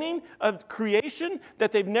beginning of creation,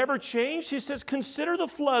 that they've never changed, he says, consider the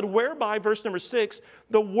flood whereby, verse number 6,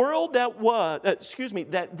 the world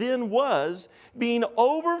that then was, being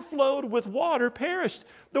overflowed with water, perished.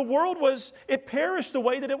 The world it perished the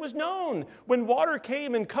way that it was known. When water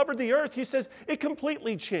came and covered the earth, he says, it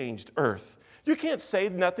completely changed earth. You can't say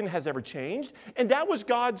nothing has ever changed. And that was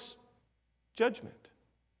God's judgment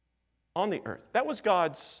on the earth. That was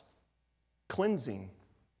God's cleansing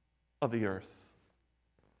of the earth.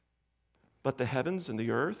 But the heavens and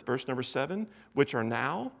the earth, verse number 7, which are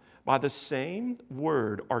now by the same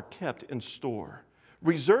word are kept in store,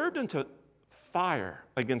 reserved unto fire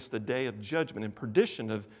against the day of judgment and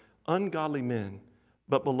perdition of ungodly men.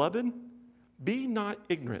 But beloved, be not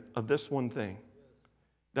ignorant of this one thing,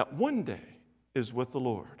 that one day is with the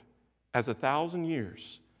Lord as 1,000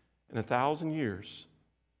 years, and 1,000 years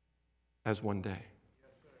as one day.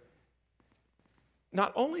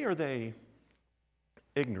 Not only are they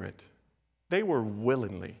ignorant, they were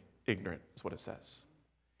willingly ignorant, is what it says.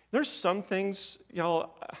 There's some things,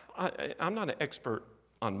 y'all, I'm not an expert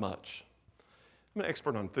on much. I'm an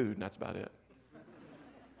expert on food, and that's about it.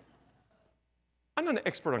 I'm not an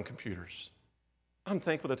expert on computers. I'm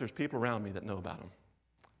thankful that there's people around me that know about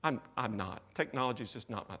them. I'm not. Technology is just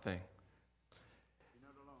not my thing.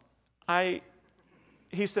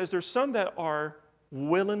 He says there's some that are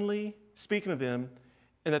willingly, speaking of them,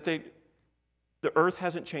 and that the earth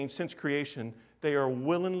hasn't changed since creation. They are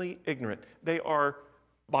willingly ignorant. They are,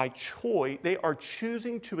 by choice, they are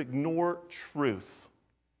choosing to ignore truth.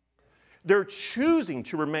 They're choosing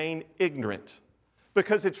to remain ignorant.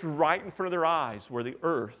 because it's right in front of their eyes where the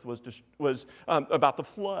earth was about the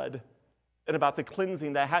flood and about the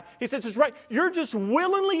cleansing that had. He says, it's right. You're just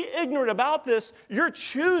willingly ignorant about this. You're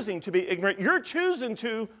choosing to be ignorant. You're choosing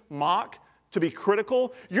to mock, to be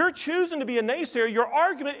critical. You're choosing to be a naysayer. Your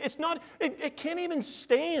argument, it can't even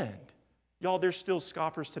stand. Y'all, there's still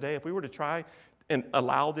scoffers today. If we were to try and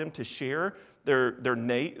allow them to share as they're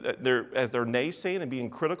naysaying and being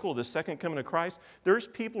critical of the second coming of Christ, there's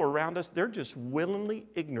people around us, they're just willingly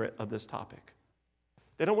ignorant of this topic.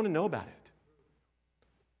 They don't want to know about it.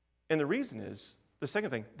 And the reason is, the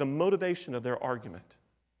second thing, the motivation of their argument.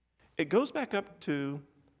 It goes back up to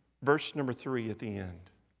verse number 3 at the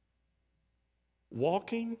end.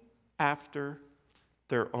 Walking after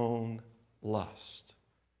their own lust.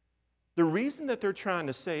 The reason that they're trying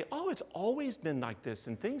to say, oh, it's always been like this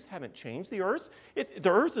and things haven't changed. The earth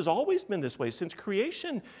has always been this way. Since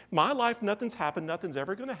creation, my life, nothing's happened, nothing's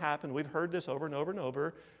ever going to happen. We've heard this over and over and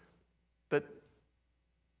over. But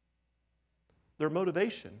their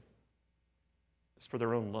motivation is for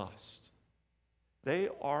their own lust. They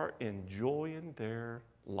are enjoying their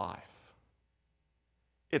life.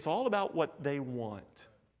 It's all about what they want.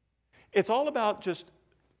 It's all about just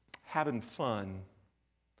having fun,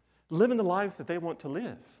 living the lives that they want to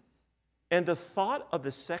live. And the thought of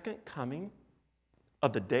the second coming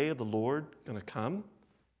of the day of the Lord going to come,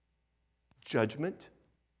 judgment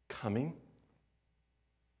coming,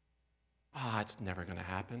 it's never going to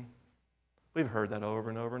happen. We've heard that over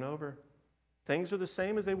and over and over. Things are the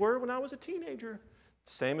same as they were when I was a teenager,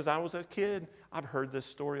 same as I was a kid. I've heard this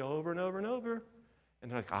story over and over and over. And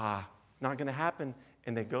they're like, not going to happen.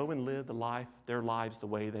 And they go and live their lives the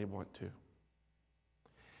way they want to.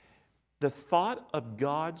 The thought of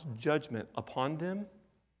God's judgment upon them,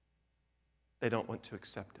 they don't want to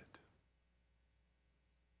accept it.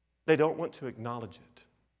 They don't want to acknowledge it.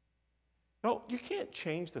 No, you can't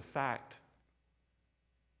change the fact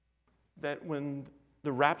that when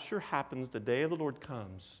the rapture happens, the day of the Lord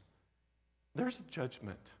comes, there's a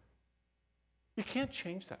judgment. You can't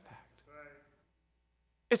change that fact.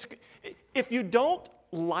 If you don't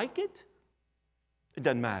like it, it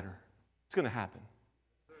doesn't matter. It's going to happen.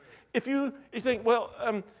 If you think,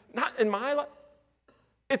 well, not in my life,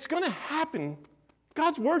 it's going to happen.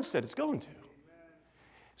 God's word said it's going to.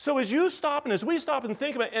 So as you stop and as we stop and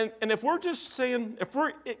think about it, and if we're just saying, if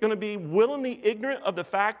we're going to be willingly ignorant of the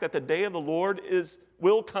fact that the day of the Lord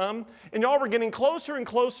will come, and y'all, we're getting closer and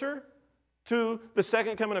closer to the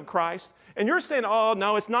second coming of Christ, and you're saying, oh,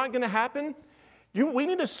 no, it's not going to happen, we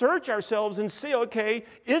need to search ourselves and see, okay,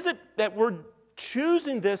 is it that we're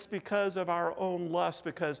choosing this because of our own lust,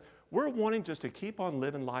 because we're wanting just to keep on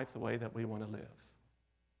living life the way that we want to live?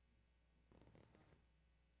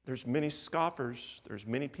 There's many scoffers, there's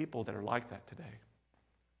many people that are like that today.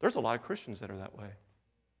 There's a lot of Christians that are that way.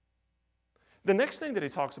 The next thing that he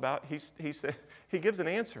talks about, he gives an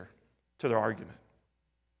answer to their argument.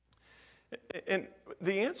 And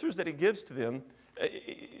the answers that he gives to them,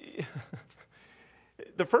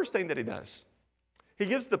 the first thing that he does, he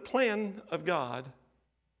gives the plan of God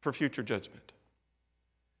for future judgment.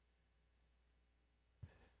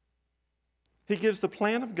 He gives the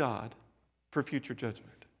plan of God for future judgment.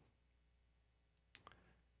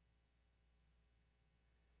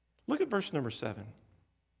 Look at verse number 7.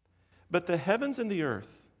 But the heavens and the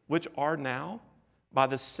earth, which are now, by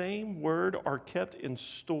the same word are kept in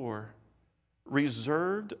store,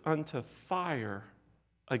 reserved unto fire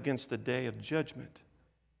against the day of judgment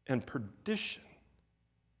and perdition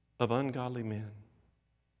of ungodly men.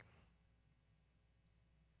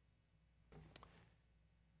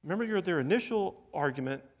 Remember their initial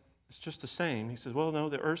argument is just the same. He says, well, no,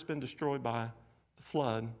 the earth's been destroyed by the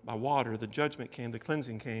flood, by water. The judgment came, the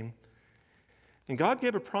cleansing came. And God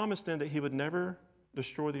gave a promise then that he would never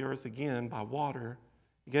destroy the earth again by water.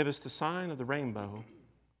 He gave us the sign of the rainbow.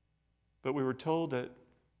 But we were told that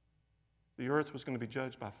the earth was going to be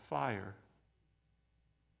judged by fire.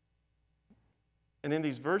 And in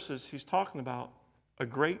these verses, he's talking about a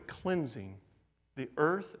great cleansing, the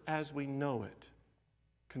earth as we know it,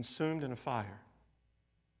 consumed in a fire.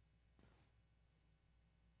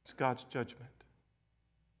 It's God's judgment.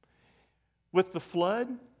 With the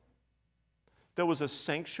flood, there was a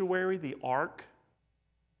sanctuary, the ark,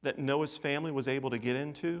 that Noah's family was able to get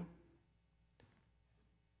into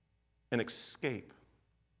and escape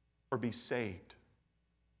or be saved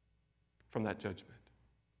from that judgment.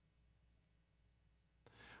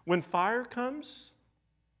 When fire comes,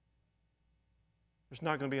 there's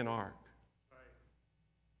not going to be an ark.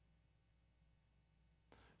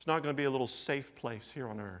 It's not going to be a little safe place here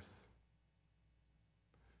on earth.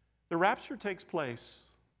 The rapture takes place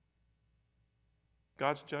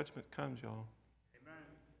God's judgment comes, y'all.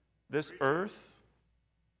 This earth,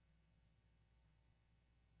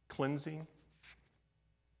 cleansing,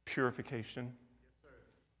 purification,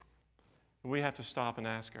 we have to stop and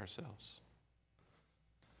ask ourselves,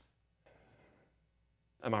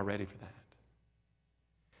 am I ready for that?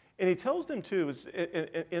 And he tells them too, is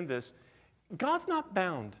in this, God's not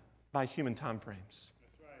bound by human time frames.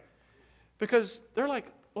 Because they're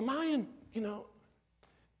like, well,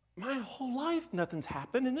 my whole life nothing's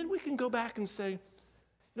happened. And then we can go back and say,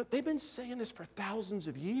 they've been saying this for thousands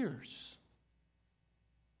of years.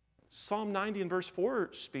 Psalm 90 and verse 4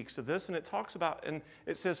 speaks of this, and it talks about, and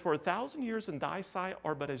it says, for 1,000 years in thy sight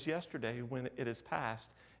are but as yesterday when it is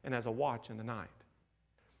past, and as a watch in the night.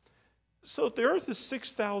 So if the earth is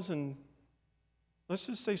 6,000, let's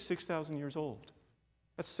just say 6,000 years old,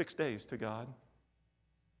 that's 6 days to God.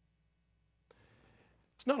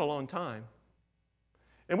 It's not a long time.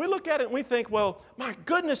 And we look at it and we think, well, my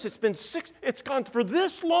goodness, it's gone for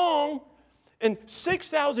this long, and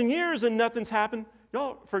 6,000 years and nothing's happened.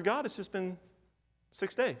 Y'all, for God, it's just been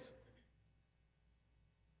 6 days.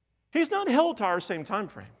 He's not held to our same time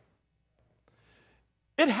frame.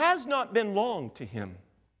 It has not been long to him.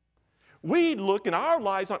 We look in our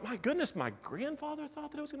lives like, my goodness, my grandfather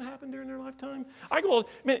thought that it was going to happen during their lifetime. I go,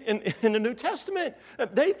 in the New Testament,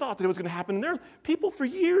 they thought that it was going to happen. And people for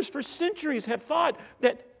years, for centuries, have thought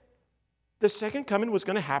that the second coming was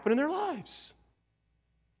going to happen in their lives.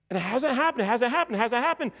 And it hasn't happened, it hasn't happened, it hasn't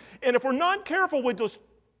happened. And if we're not careful, we just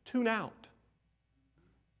tune out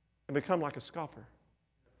and become like a scoffer.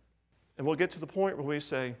 And we'll get to the point where we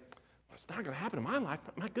say, well, it's not going to happen in my life.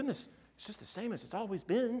 But my goodness, it's just the same as it's always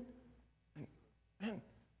been. And man,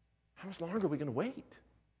 how much longer are we going to wait?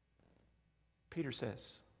 Peter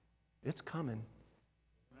says, it's coming.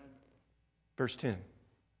 Verse 10,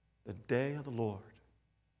 the day of the Lord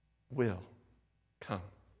will come.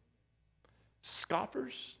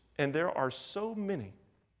 Scoffers, and there are so many,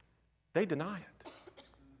 they deny it.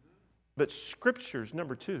 But Scriptures,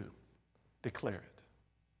 number 2, declare it.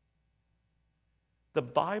 The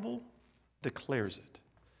Bible declares it.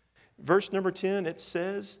 Verse number 10, it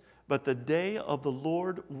says, but the day of the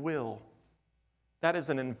Lord will. That is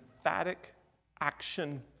an emphatic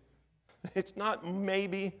action. It's not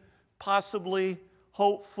maybe, possibly,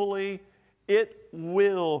 hopefully. It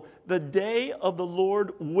will. The day of the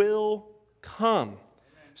Lord will come.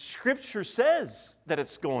 Scripture says that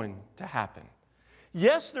it's going to happen.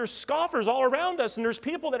 Yes, there's scoffers all around us, and there's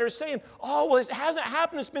people that are saying, oh, well, it hasn't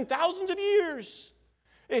happened. It's been thousands of years.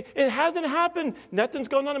 It hasn't happened. Nothing's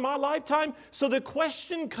going on in my lifetime. So the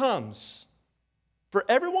question comes for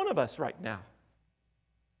every one of us right now,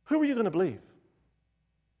 who are you going to believe?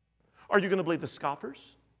 Are you going to believe the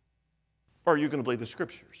scoffers? Or are you going to believe the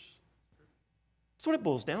Scriptures? That's what it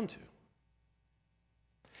boils down to.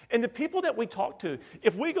 And the people that we talk to,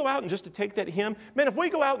 if we go out and just to take that hymn, man, if we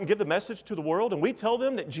go out and give the message to the world and we tell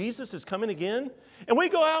them that Jesus is coming again, and we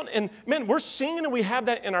go out and, man, we're singing and we have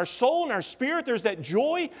that in our soul and our spirit, there's that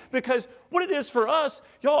joy, because what it is for us,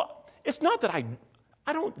 y'all, it's not that I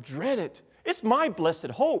don't dread it. It's my blessed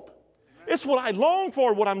hope. It's what I long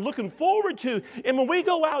for, what I'm looking forward to. And when we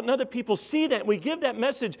go out and other people see that, we give that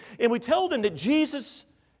message and we tell them that Jesus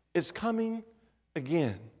is coming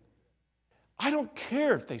again. I don't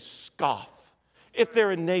care if they scoff, if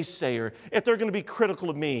they're a naysayer, if they're going to be critical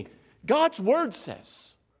of me. God's Word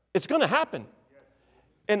says it's going to happen.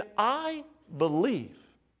 And I believe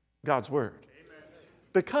God's Word.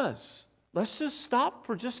 Because, let's just stop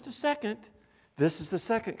for just a second. This is the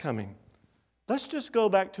second coming. Let's just go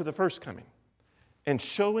back to the first coming and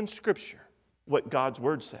show in Scripture what God's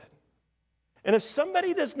Word said. And if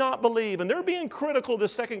somebody does not believe and they're being critical of the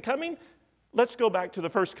second coming, let's go back to the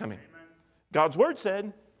first coming. God's Word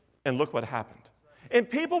said, and look what happened. And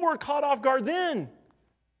people were caught off guard then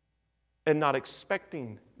and not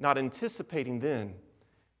expecting, not anticipating then.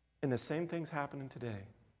 And the same thing's happening today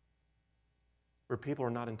where people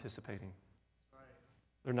are not anticipating.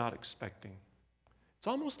 They're not expecting. It's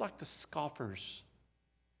almost like the scoffer's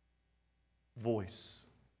voice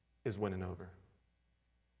is winning over,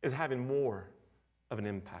 is having more of an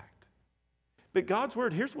impact. But God's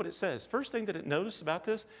Word, here's what it says. First thing that it notices about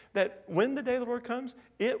this, that when the day of the Lord comes,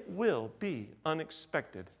 it will be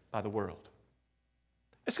unexpected by the world.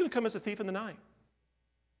 It's going to come as a thief in the night.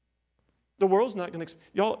 The world's not going to,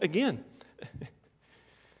 y'all, again,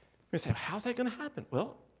 you say, how's that going to happen?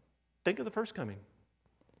 Well, think of the first coming.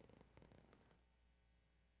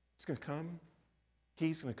 It's going to come,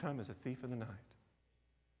 he's going to come as a thief in the night.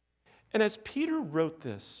 And as Peter wrote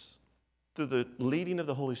this through the leading of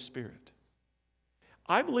the Holy Spirit,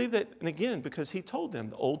 I believe that, and again, because he told them,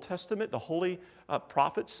 the Old Testament, the holy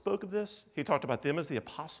prophets spoke of this. He talked about them as the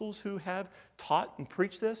apostles who have taught and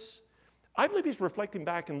preached this. I believe he's reflecting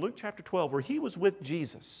back in Luke chapter 12 where he was with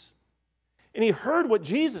Jesus. And he heard what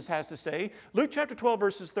Jesus has to say. Luke chapter 12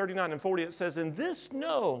 verses 39 and 40, it says, "And this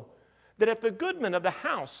know, that if the goodman of the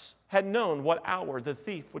house had known what hour the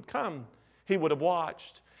thief would come, he would have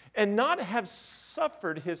watched, and not have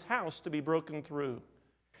suffered his house to be broken through.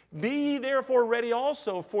 Be ye therefore ready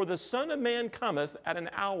also, for the Son of Man cometh at an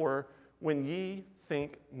hour when ye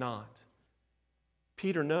think not."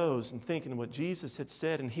 Peter knows and thinking what Jesus had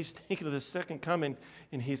said, and he's thinking of the second coming,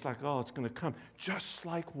 and he's like, oh, it's going to come just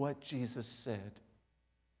like what Jesus said.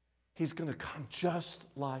 He's going to come just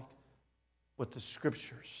like what the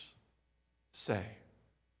Scriptures say.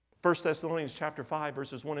 1 Thessalonians chapter 5,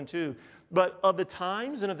 verses 1 and 2. "But of the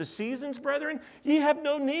times and of the seasons, brethren, ye have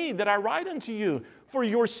no need that I write unto you. For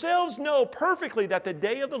yourselves know perfectly that the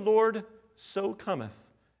day of the Lord so cometh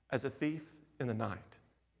as a thief in the night."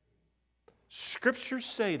 Scriptures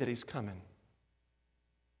say that he's coming.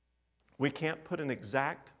 We can't put an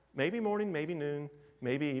exact, maybe morning, maybe noon,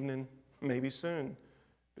 maybe evening, maybe soon.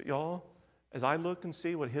 But y'all, as I look and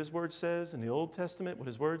see what his word says in the Old Testament, what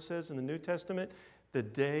his word says in the New Testament, the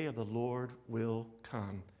day of the Lord will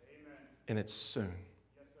come. Amen. And it's soon.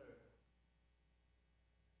 Yes, sir.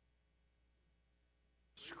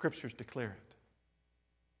 Scriptures declare it.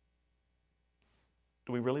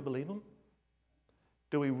 Do we really believe them?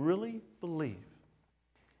 Do we really believe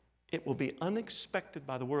it will be unexpected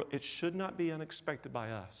by the world? It should not be unexpected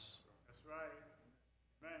by us. That's right.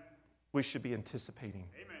 Amen. We should be anticipating.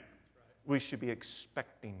 Amen. We should be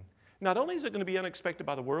expecting. Not only is it going to be unexpected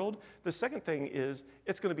by the world, the second thing is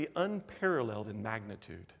it's going to be unparalleled in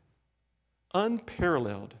magnitude.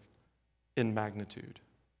 Unparalleled in magnitude.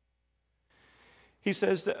 He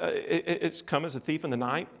says that it's come as a thief in the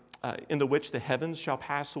night, in the which the heavens shall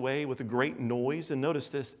pass away with a great noise. And notice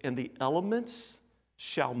this, and the elements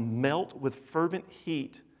shall melt with fervent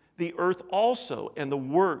heat. The earth also and the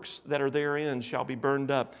works that are therein shall be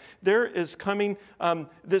burned up. There is coming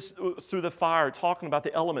this through the fire, talking about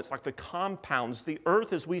the elements, like the compounds. The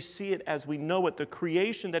earth as we see it, as we know it, the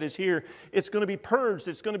creation that is here, it's going to be purged,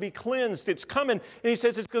 it's going to be cleansed, it's coming. And he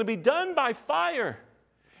says it's going to be done by fire.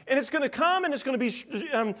 And it's going to come and it's going to be,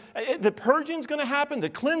 the purging is going to happen, the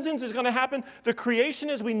cleansing is going to happen, the creation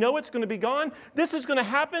as we know it's going to be gone. This is going to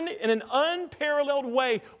happen in an unparalleled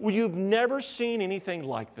way where you've never seen anything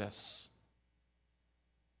like this.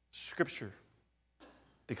 Scripture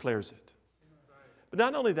declares it. But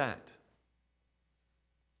not only that,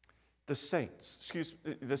 the saints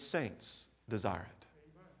desire it.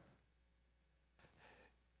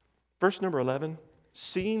 Verse number 11,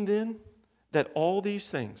 "Seeing then that all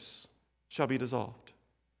these things shall be dissolved,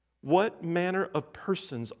 what manner of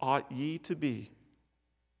persons ought ye to be?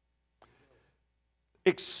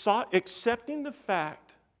 Accepting the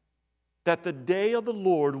fact that the day of the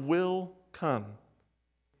Lord will come."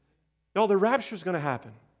 Y'all, the rapture is going to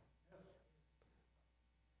happen.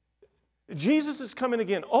 Jesus is coming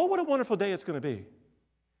again. Oh, what a wonderful day it's going to be.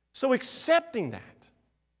 So accepting that.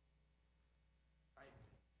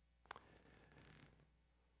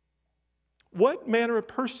 What manner of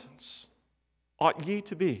persons ought ye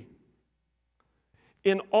to be?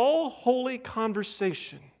 In all holy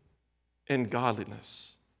conversation and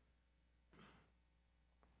godliness.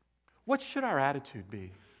 What should our attitude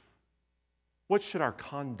be? What should our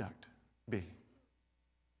conduct be?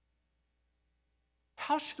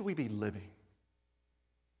 How should we be living?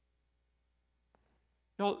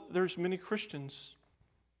 There's many Christians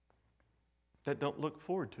that don't look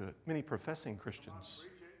forward to it. Many professing Christians.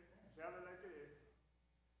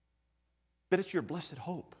 But it's your blessed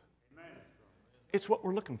hope. Amen. It's what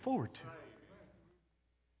we're looking forward to.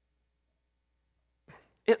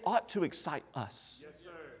 It ought to excite us. Yes,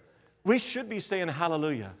 sir. We should be saying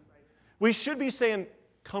hallelujah. We should be saying,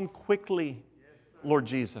 come quickly, Lord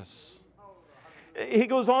Jesus. He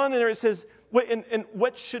goes on and there it says, and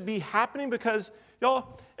what should be happening? Because,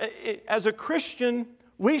 y'all, as a Christian,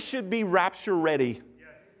 we should be rapture ready. Yes.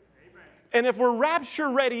 Amen. And if we're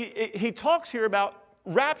rapture ready, he talks here about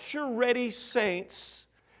rapture-ready saints.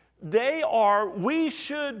 We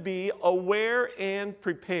should be aware and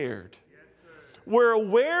prepared. We're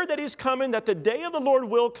aware that He's coming, that the day of the Lord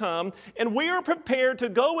will come, and we are prepared to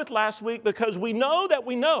go with last week because we know that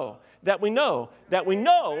we know that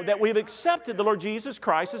we've accepted the Lord Jesus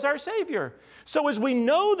Christ as our Savior. So as we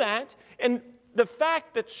know that, and the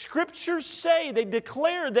fact that Scriptures say, they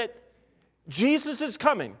declare that Jesus is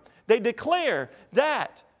coming. They declare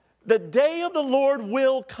that the day of the Lord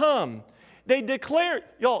will come. They declare,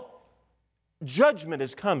 y'all, judgment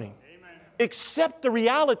is coming. Accept the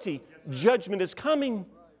reality, judgment is coming.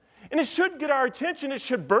 And it should get our attention. It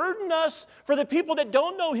should burden us for the people that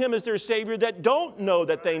don't know Him as their Savior, that don't know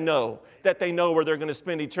that they know where they're going to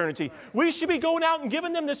spend eternity. We should be going out and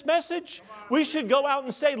giving them this message. We should go out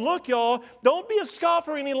and say, look, y'all, don't be a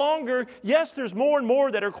scoffer any longer. Yes, there's more and more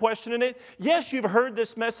that are questioning it. Yes, you've heard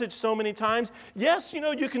this message so many times. Yes,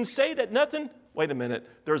 you can say that nothing. Wait a minute.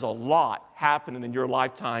 There's a lot happening in your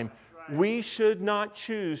lifetime. We should not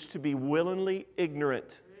choose to be willingly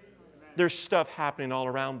ignorant. There's stuff happening all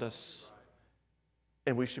around us.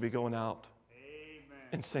 And we should be going out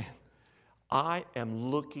and saying, I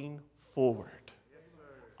am looking forward.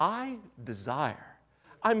 I desire.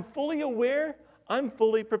 I'm fully aware. I'm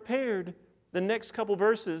fully prepared. The next couple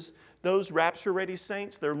verses, those rapture-ready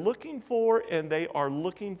saints, they're looking for and they are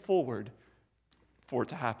looking forward for it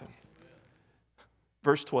to happen.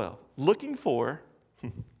 Verse 12, looking for...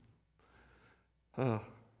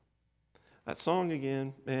 that song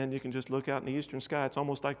again, man, you can just look out in the eastern sky. It's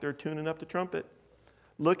almost like they're tuning up the trumpet.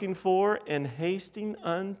 Looking for and hasting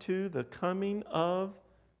unto the coming of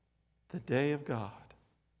the day of God,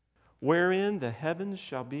 wherein the heavens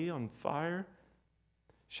shall be on fire,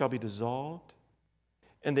 shall be dissolved,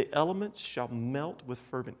 and the elements shall melt with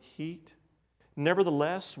fervent heat.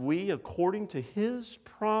 Nevertheless, we, according to His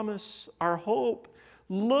promise, our hope,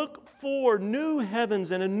 look for new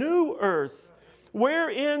heavens and a new earth,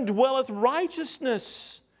 wherein dwelleth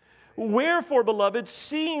righteousness. Wherefore, beloved,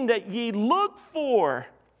 seeing that ye look for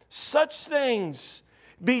such things,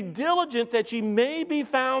 be diligent that ye may be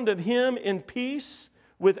found of Him in peace,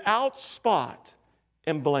 without spot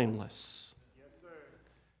and blameless. Yes, sir.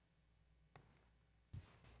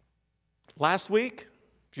 Last week,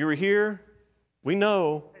 if you were here, we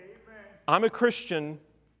know I'm a Christian.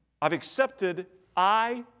 I've accepted.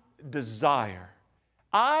 I desire.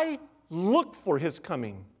 I look for His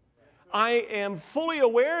coming. I am fully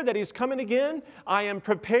aware that He's coming again. I am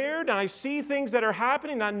prepared. I see things that are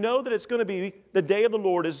happening. I know that it's going to be the day of the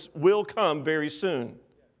Lord will come very soon.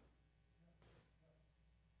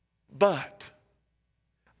 But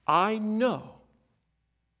I know,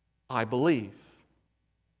 I believe,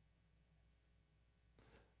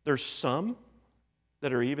 there's some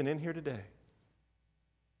that are even in here today.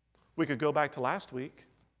 We could go back to last week.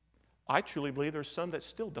 I truly believe there's some that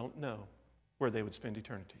still don't know where they would spend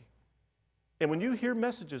eternity. And when you hear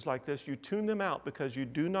messages like this, you tune them out because you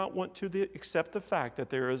do not want to accept the fact that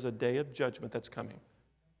there is a day of judgment that's coming.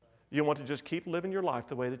 You want to just keep living your life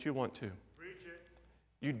the way that you want to. Preach it.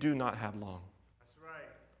 You do not have long. That's right.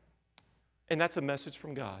 And that's a message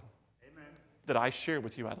from God Amen. that I share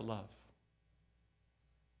with you out of love.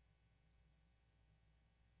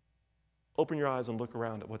 Open your eyes and look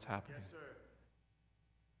around at what's happening. Yes, sir.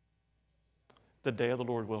 The day of the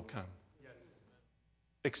Lord will come. Yes.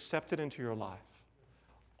 Accept it into your life.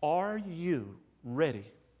 Are you ready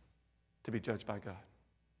to be judged by God?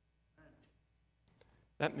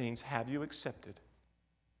 That means, have you accepted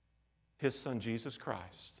His Son, Jesus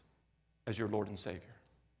Christ, as your Lord and Savior?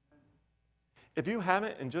 If you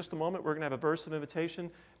haven't, in just a moment, we're going to have a verse of invitation.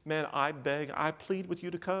 Man, I beg, I plead with you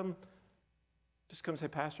to come. Just come and say,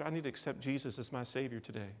 Pastor, I need to accept Jesus as my Savior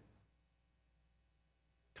today.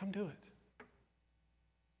 Come do it.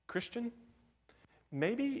 Christian,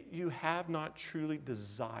 maybe you have not truly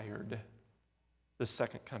desired the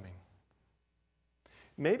second coming.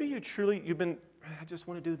 Maybe you've been, I just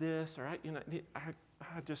want to do this, or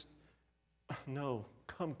no,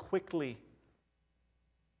 come quickly.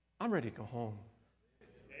 I'm ready to go home.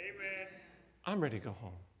 Amen. I'm ready to go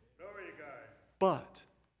home. Glory to God. But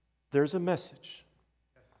there's a message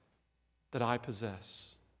that I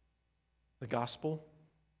possess. The gospel,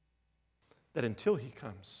 that until He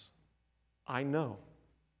comes, I know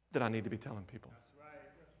that I need to be telling people. That's right.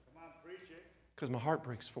 Come on, preach it. Because my heart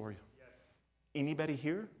breaks for you. Yes. Anybody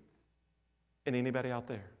here and anybody out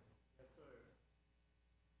there Yes, sir.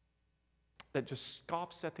 that just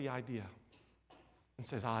scoffs at the idea and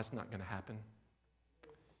says, it's not going to happen.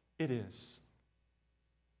 It is.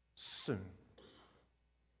 Soon.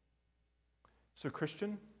 So,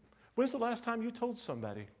 Christian, when's the last time you told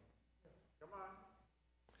somebody? Come on.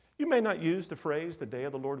 You may not use the phrase, the day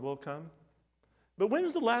of the Lord will come, but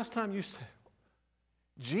when's the last time you said,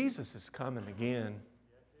 Jesus is coming again?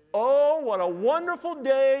 Oh, what a wonderful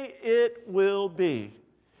day it will be.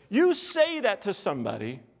 You say that to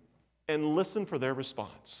somebody and listen for their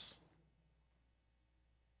response.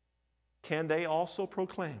 Can they also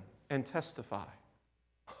proclaim and testify,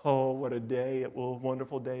 oh, what a day it will,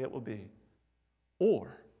 wonderful day it will be?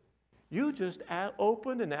 Or you just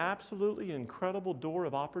opened an absolutely incredible door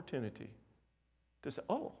of opportunity to say,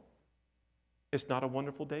 oh, It's not a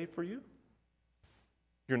wonderful day for you?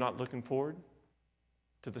 You're not looking forward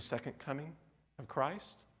to the second coming of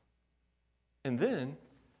Christ? And then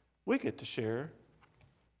we get to share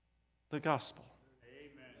the gospel.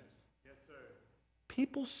 Amen. Yes, sir.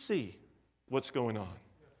 People see what's going on.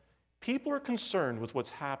 People are concerned with what's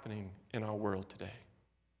happening in our world today.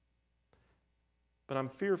 But I'm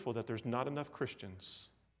fearful that there's not enough Christians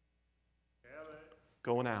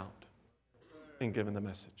going out and giving the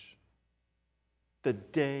message. The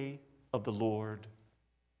day of the Lord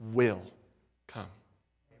will come.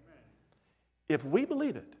 Amen. If we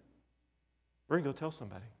believe it, we're going to go tell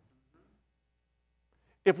somebody.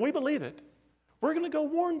 If we believe it, we're going to go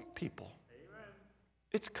warn people. Amen.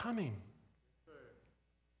 It's coming. Sir.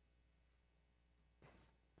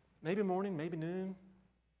 Maybe morning, maybe noon,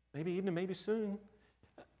 maybe evening, maybe soon.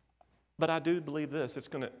 But I do believe this.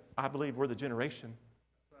 I believe we're the generation.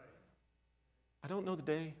 That's right. I don't know the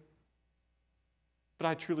day, but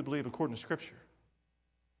I truly believe, according to Scripture,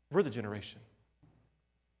 we're the generation.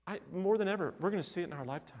 More than ever, we're going to see it in our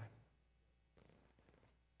lifetime.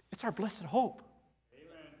 It's our blessed hope.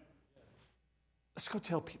 Amen. Let's go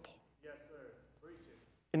tell people. Yes, sir. Preach it.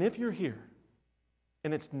 And if you're here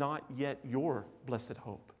and it's not yet your blessed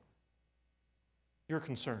hope, you're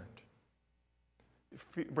concerned.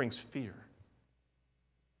 It brings fear.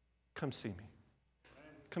 Come see me.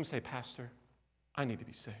 Come say, Pastor, I need to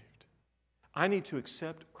be saved. I need to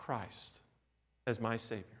accept Christ as my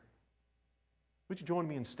Savior. Would you join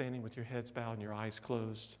me in standing with your heads bowed and your eyes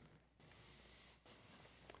closed?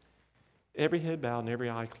 Every head bowed and every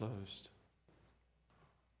eye closed.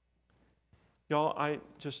 Y'all,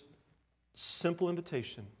 simple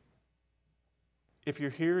invitation. If you're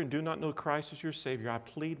here and do not know Christ as your Savior, I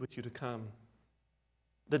plead with you to come.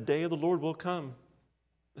 The day of the Lord will come.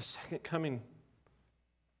 The second coming.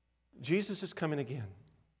 Jesus is coming again.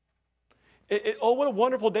 Oh, what a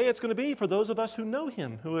wonderful day it's going to be for those of us who know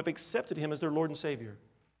Him, who have accepted Him as their Lord and Savior.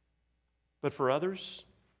 But for others,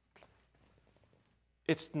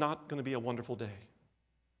 it's not going to be a wonderful day.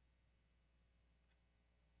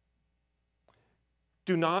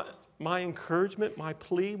 My encouragement, my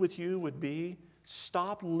plea with you would be,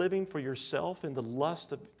 stop living for yourself in the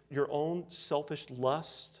lust of your own selfish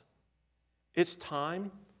lust. It's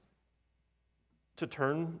time to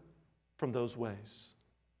turn from those ways,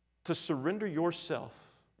 to surrender yourself,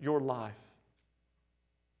 your life,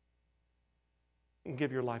 and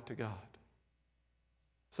give your life to God.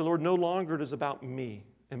 So, Lord, no longer it is about me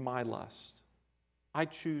and my lust. I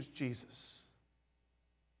choose Jesus.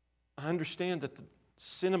 I understand that the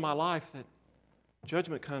sin in my life, that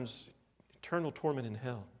judgment comes, eternal torment in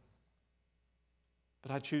hell.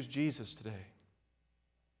 But I choose Jesus today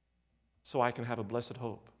so I can have a blessed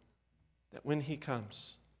hope that when He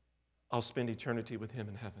comes, I'll spend eternity with Him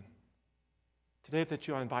in heaven. Today, if that's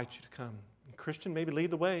you, I invite you to come. And Christian, maybe lead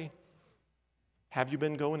the way. Have you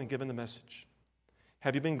been going and giving the message?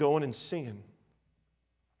 Have you been going and singing?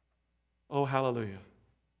 Oh, hallelujah.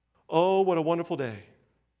 Oh, what a wonderful day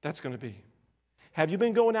that's going to be. Have you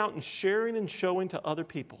been going out and sharing and showing to other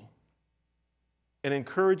people and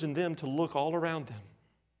encouraging them to look all around them,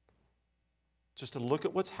 just to look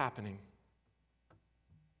at what's happening?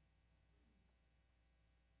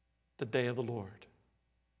 The day of the Lord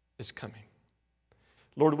is coming.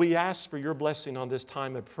 Lord, we ask for your blessing on this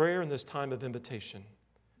time of prayer and this time of invitation.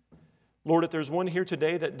 Lord, if there's one here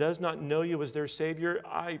today that does not know you as their Savior,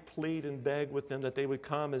 I plead and beg with them that they would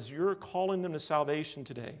come as you're calling them to salvation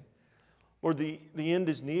today. Lord, the end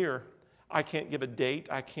is near. I can't give a date,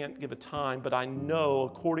 I can't give a time, but I know,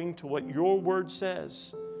 according to what your word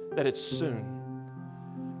says, that it's soon.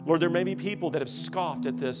 Lord, there may be people that have scoffed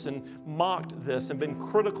at this and mocked this and been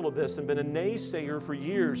critical of this and been a naysayer for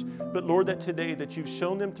years. But Lord, that today that you've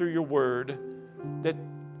shown them through your word that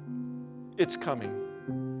it's coming.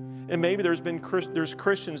 And maybe there's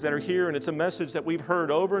Christians that are here and it's a message that we've heard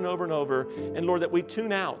over and over and over. And Lord, that we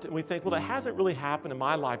tune out and we think, well, it hasn't really happened in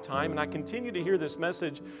my lifetime. And I continue to hear this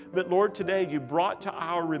message. But Lord, today you brought to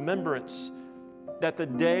our remembrance that the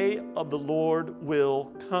day of the Lord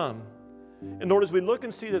will come. And Lord, as we look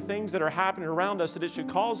and see the things that are happening around us, that it should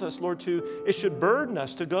cause us, Lord, it should burden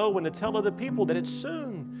us to go and to tell other people that it's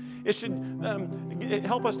soon. It should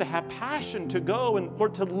help us to have passion to go and,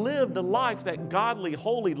 Lord, to live the life, that godly,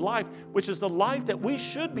 holy life, which is the life that we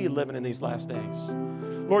should be living in these last days.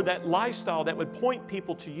 Lord, that lifestyle that would point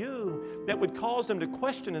people to you, that would cause them to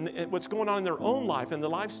question what's going on in their own life and the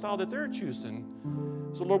lifestyle that they're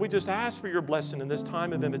choosing. So, Lord, we just ask for your blessing in this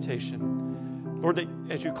time of invitation. Lord, that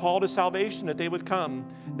as you call to salvation, that they would come,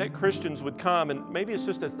 that Christians would come, and maybe it's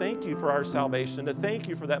just a thank you for our salvation, a thank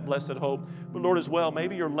you for that blessed hope. But Lord, as well,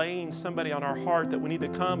 maybe you're laying somebody on our heart that we need to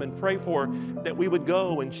come and pray for, that we would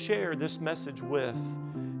go and share this message with,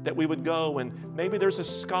 that we would go, and maybe there's a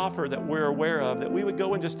scoffer that we're aware of, that we would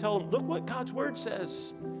go and just tell them, look what God's Word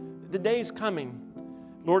says. The day's coming.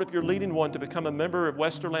 Lord, if you're leading one to become a member of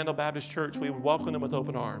West Orlando Baptist Church, we would welcome them with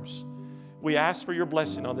open arms. We ask for your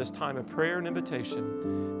blessing on this time of prayer and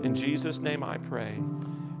invitation. In Jesus' name I pray.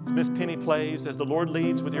 As Miss Penny plays, as the Lord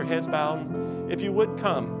leads with your heads bowed, if you would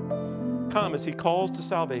come as He calls to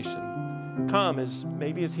salvation. Come as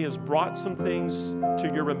He has brought some things to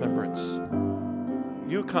your remembrance.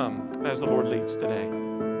 You come as the Lord leads today.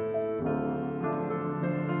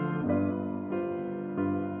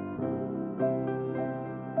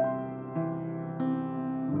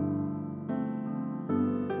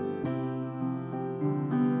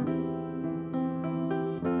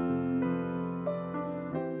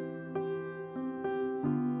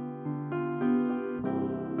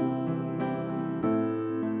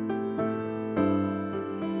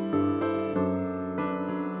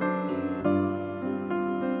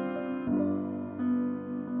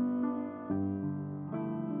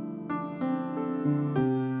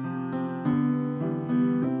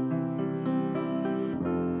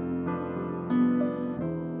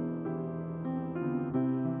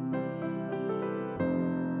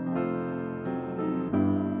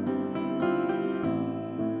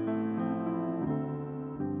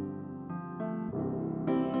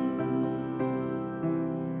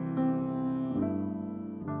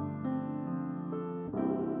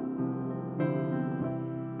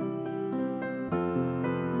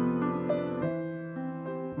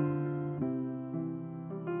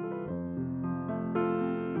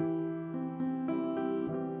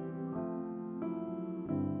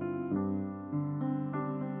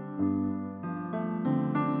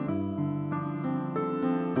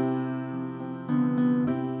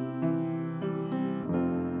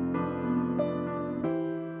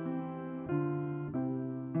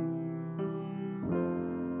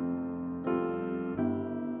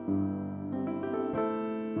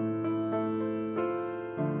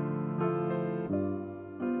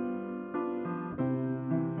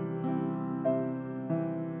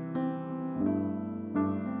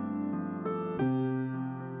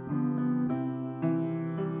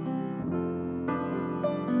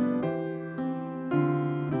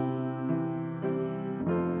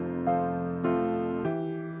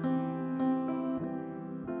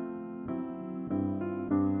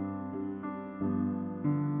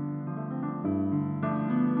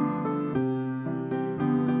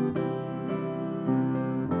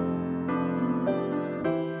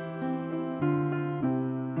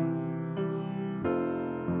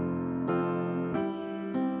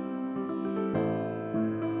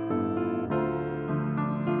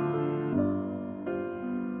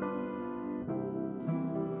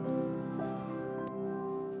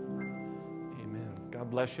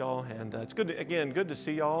 Bless y'all, and it's good to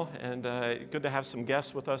see y'all, and good to have some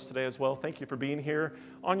guests with us today as well. Thank you for being here.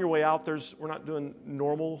 On your way out, we're not doing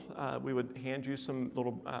normal. We would hand you some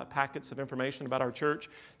little packets of information about our church.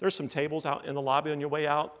 There's some tables out in the lobby on your way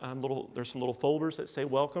out. There's some little folders that say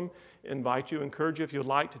welcome. Invite you, encourage you if you would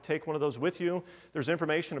like to take one of those with you. There's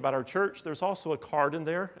information about our church. There's also a card in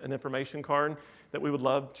there, an information card that we would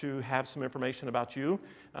love to have some information about you.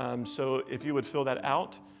 So if you would fill that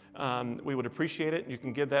out, we would appreciate it. You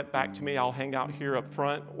can give that back to me. I'll hang out here up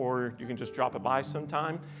front, or you can just drop it by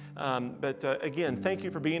sometime. But again, thank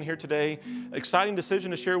you for being here today. Exciting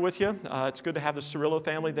decision to share with you. It's good to have the Cirillo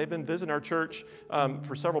family. They've been visiting our church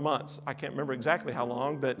for several months. I can't remember exactly how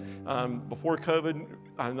long, but before COVID,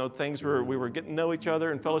 I know we were getting to know each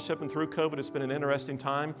other and fellowshipping through COVID. It's been an interesting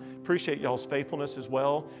time. Appreciate y'all's faithfulness as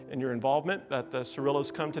well and your involvement. That the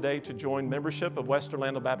Cirillos come today to join membership of West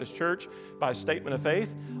Orlando Baptist Church by statement of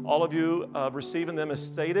faith. All of you receiving them as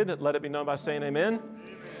stated, let it be known by saying amen.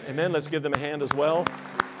 Amen. Amen. Let's give them a hand as well.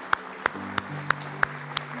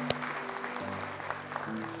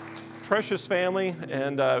 Precious family,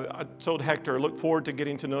 and I told Hector, look forward to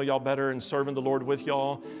getting to know y'all better and serving the Lord with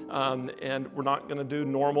y'all. And we're not going to do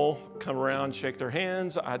normal, come around, shake their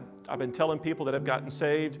hands. I've been telling people that have gotten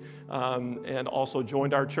saved and also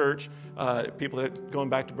joined our church, people that going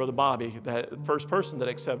back to Brother Bobby, that first person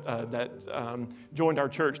that joined our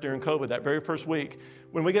church during COVID, that very first week.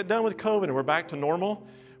 When we get done with COVID and we're back to normal,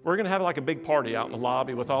 we're going to have like a big party out in the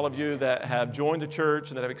lobby with all of you that have joined the church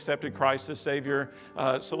and that have accepted Christ as Savior.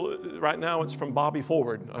 So right now it's from Bobby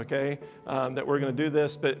forward, okay, that we're going to do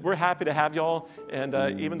this. But we're happy to have y'all.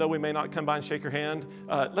 And even though we may not come by and shake your hand,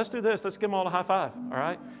 let's do this. Let's give them all a high five, all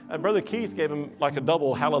right? Brother Keith gave him like a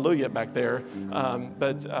double hallelujah back there.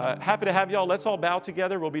 But happy to have y'all. Let's all bow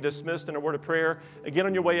together. We'll be dismissed in a word of prayer. Again,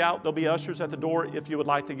 on your way out, there'll be ushers at the door if you would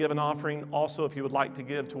like to give an offering. Also, if you would like to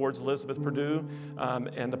give towards Elizabeth Purdue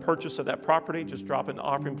and the purchase of that property, just drop it in the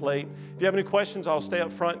offering plate. If you have any questions, I'll stay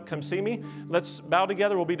up front. Come see me. Let's bow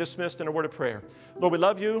together. We'll be dismissed in a word of prayer. Lord, we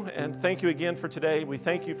love you and thank you again for today. We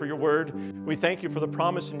thank you for your word. We thank you for the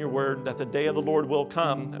promise in your word that the day of the Lord will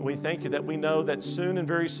come. And we thank you that we know that soon and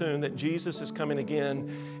very soon that Jesus is coming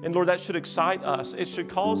again. And Lord, that should excite us. It should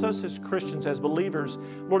cause us as Christians, as believers,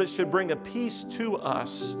 Lord, it should bring a peace to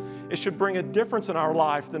us. It should bring a difference in our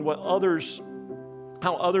life than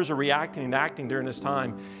how others are reacting and acting during this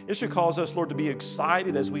time. It should cause us, Lord, to be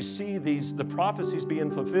excited as we see the prophecies being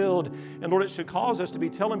fulfilled. And Lord, it should cause us to be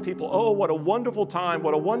telling people, oh, what a wonderful time,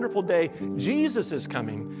 what a wonderful day. Jesus is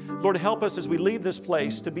coming. Lord, help us as we leave this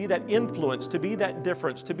place to be that influence, to be that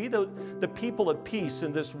difference, to be the people of peace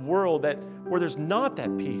in this world where there's not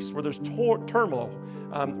that peace, where there's turmoil,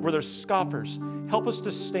 where there's scoffers. Help us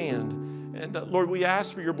to stand. And Lord, we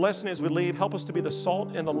ask for your blessing as we leave. Help us to be the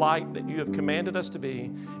salt and the light that you have commanded us to be.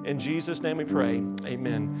 In Jesus' name we pray.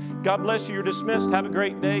 Amen. God bless you. You're dismissed. Have a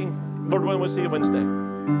great day. Lord willing, we'll see you Wednesday.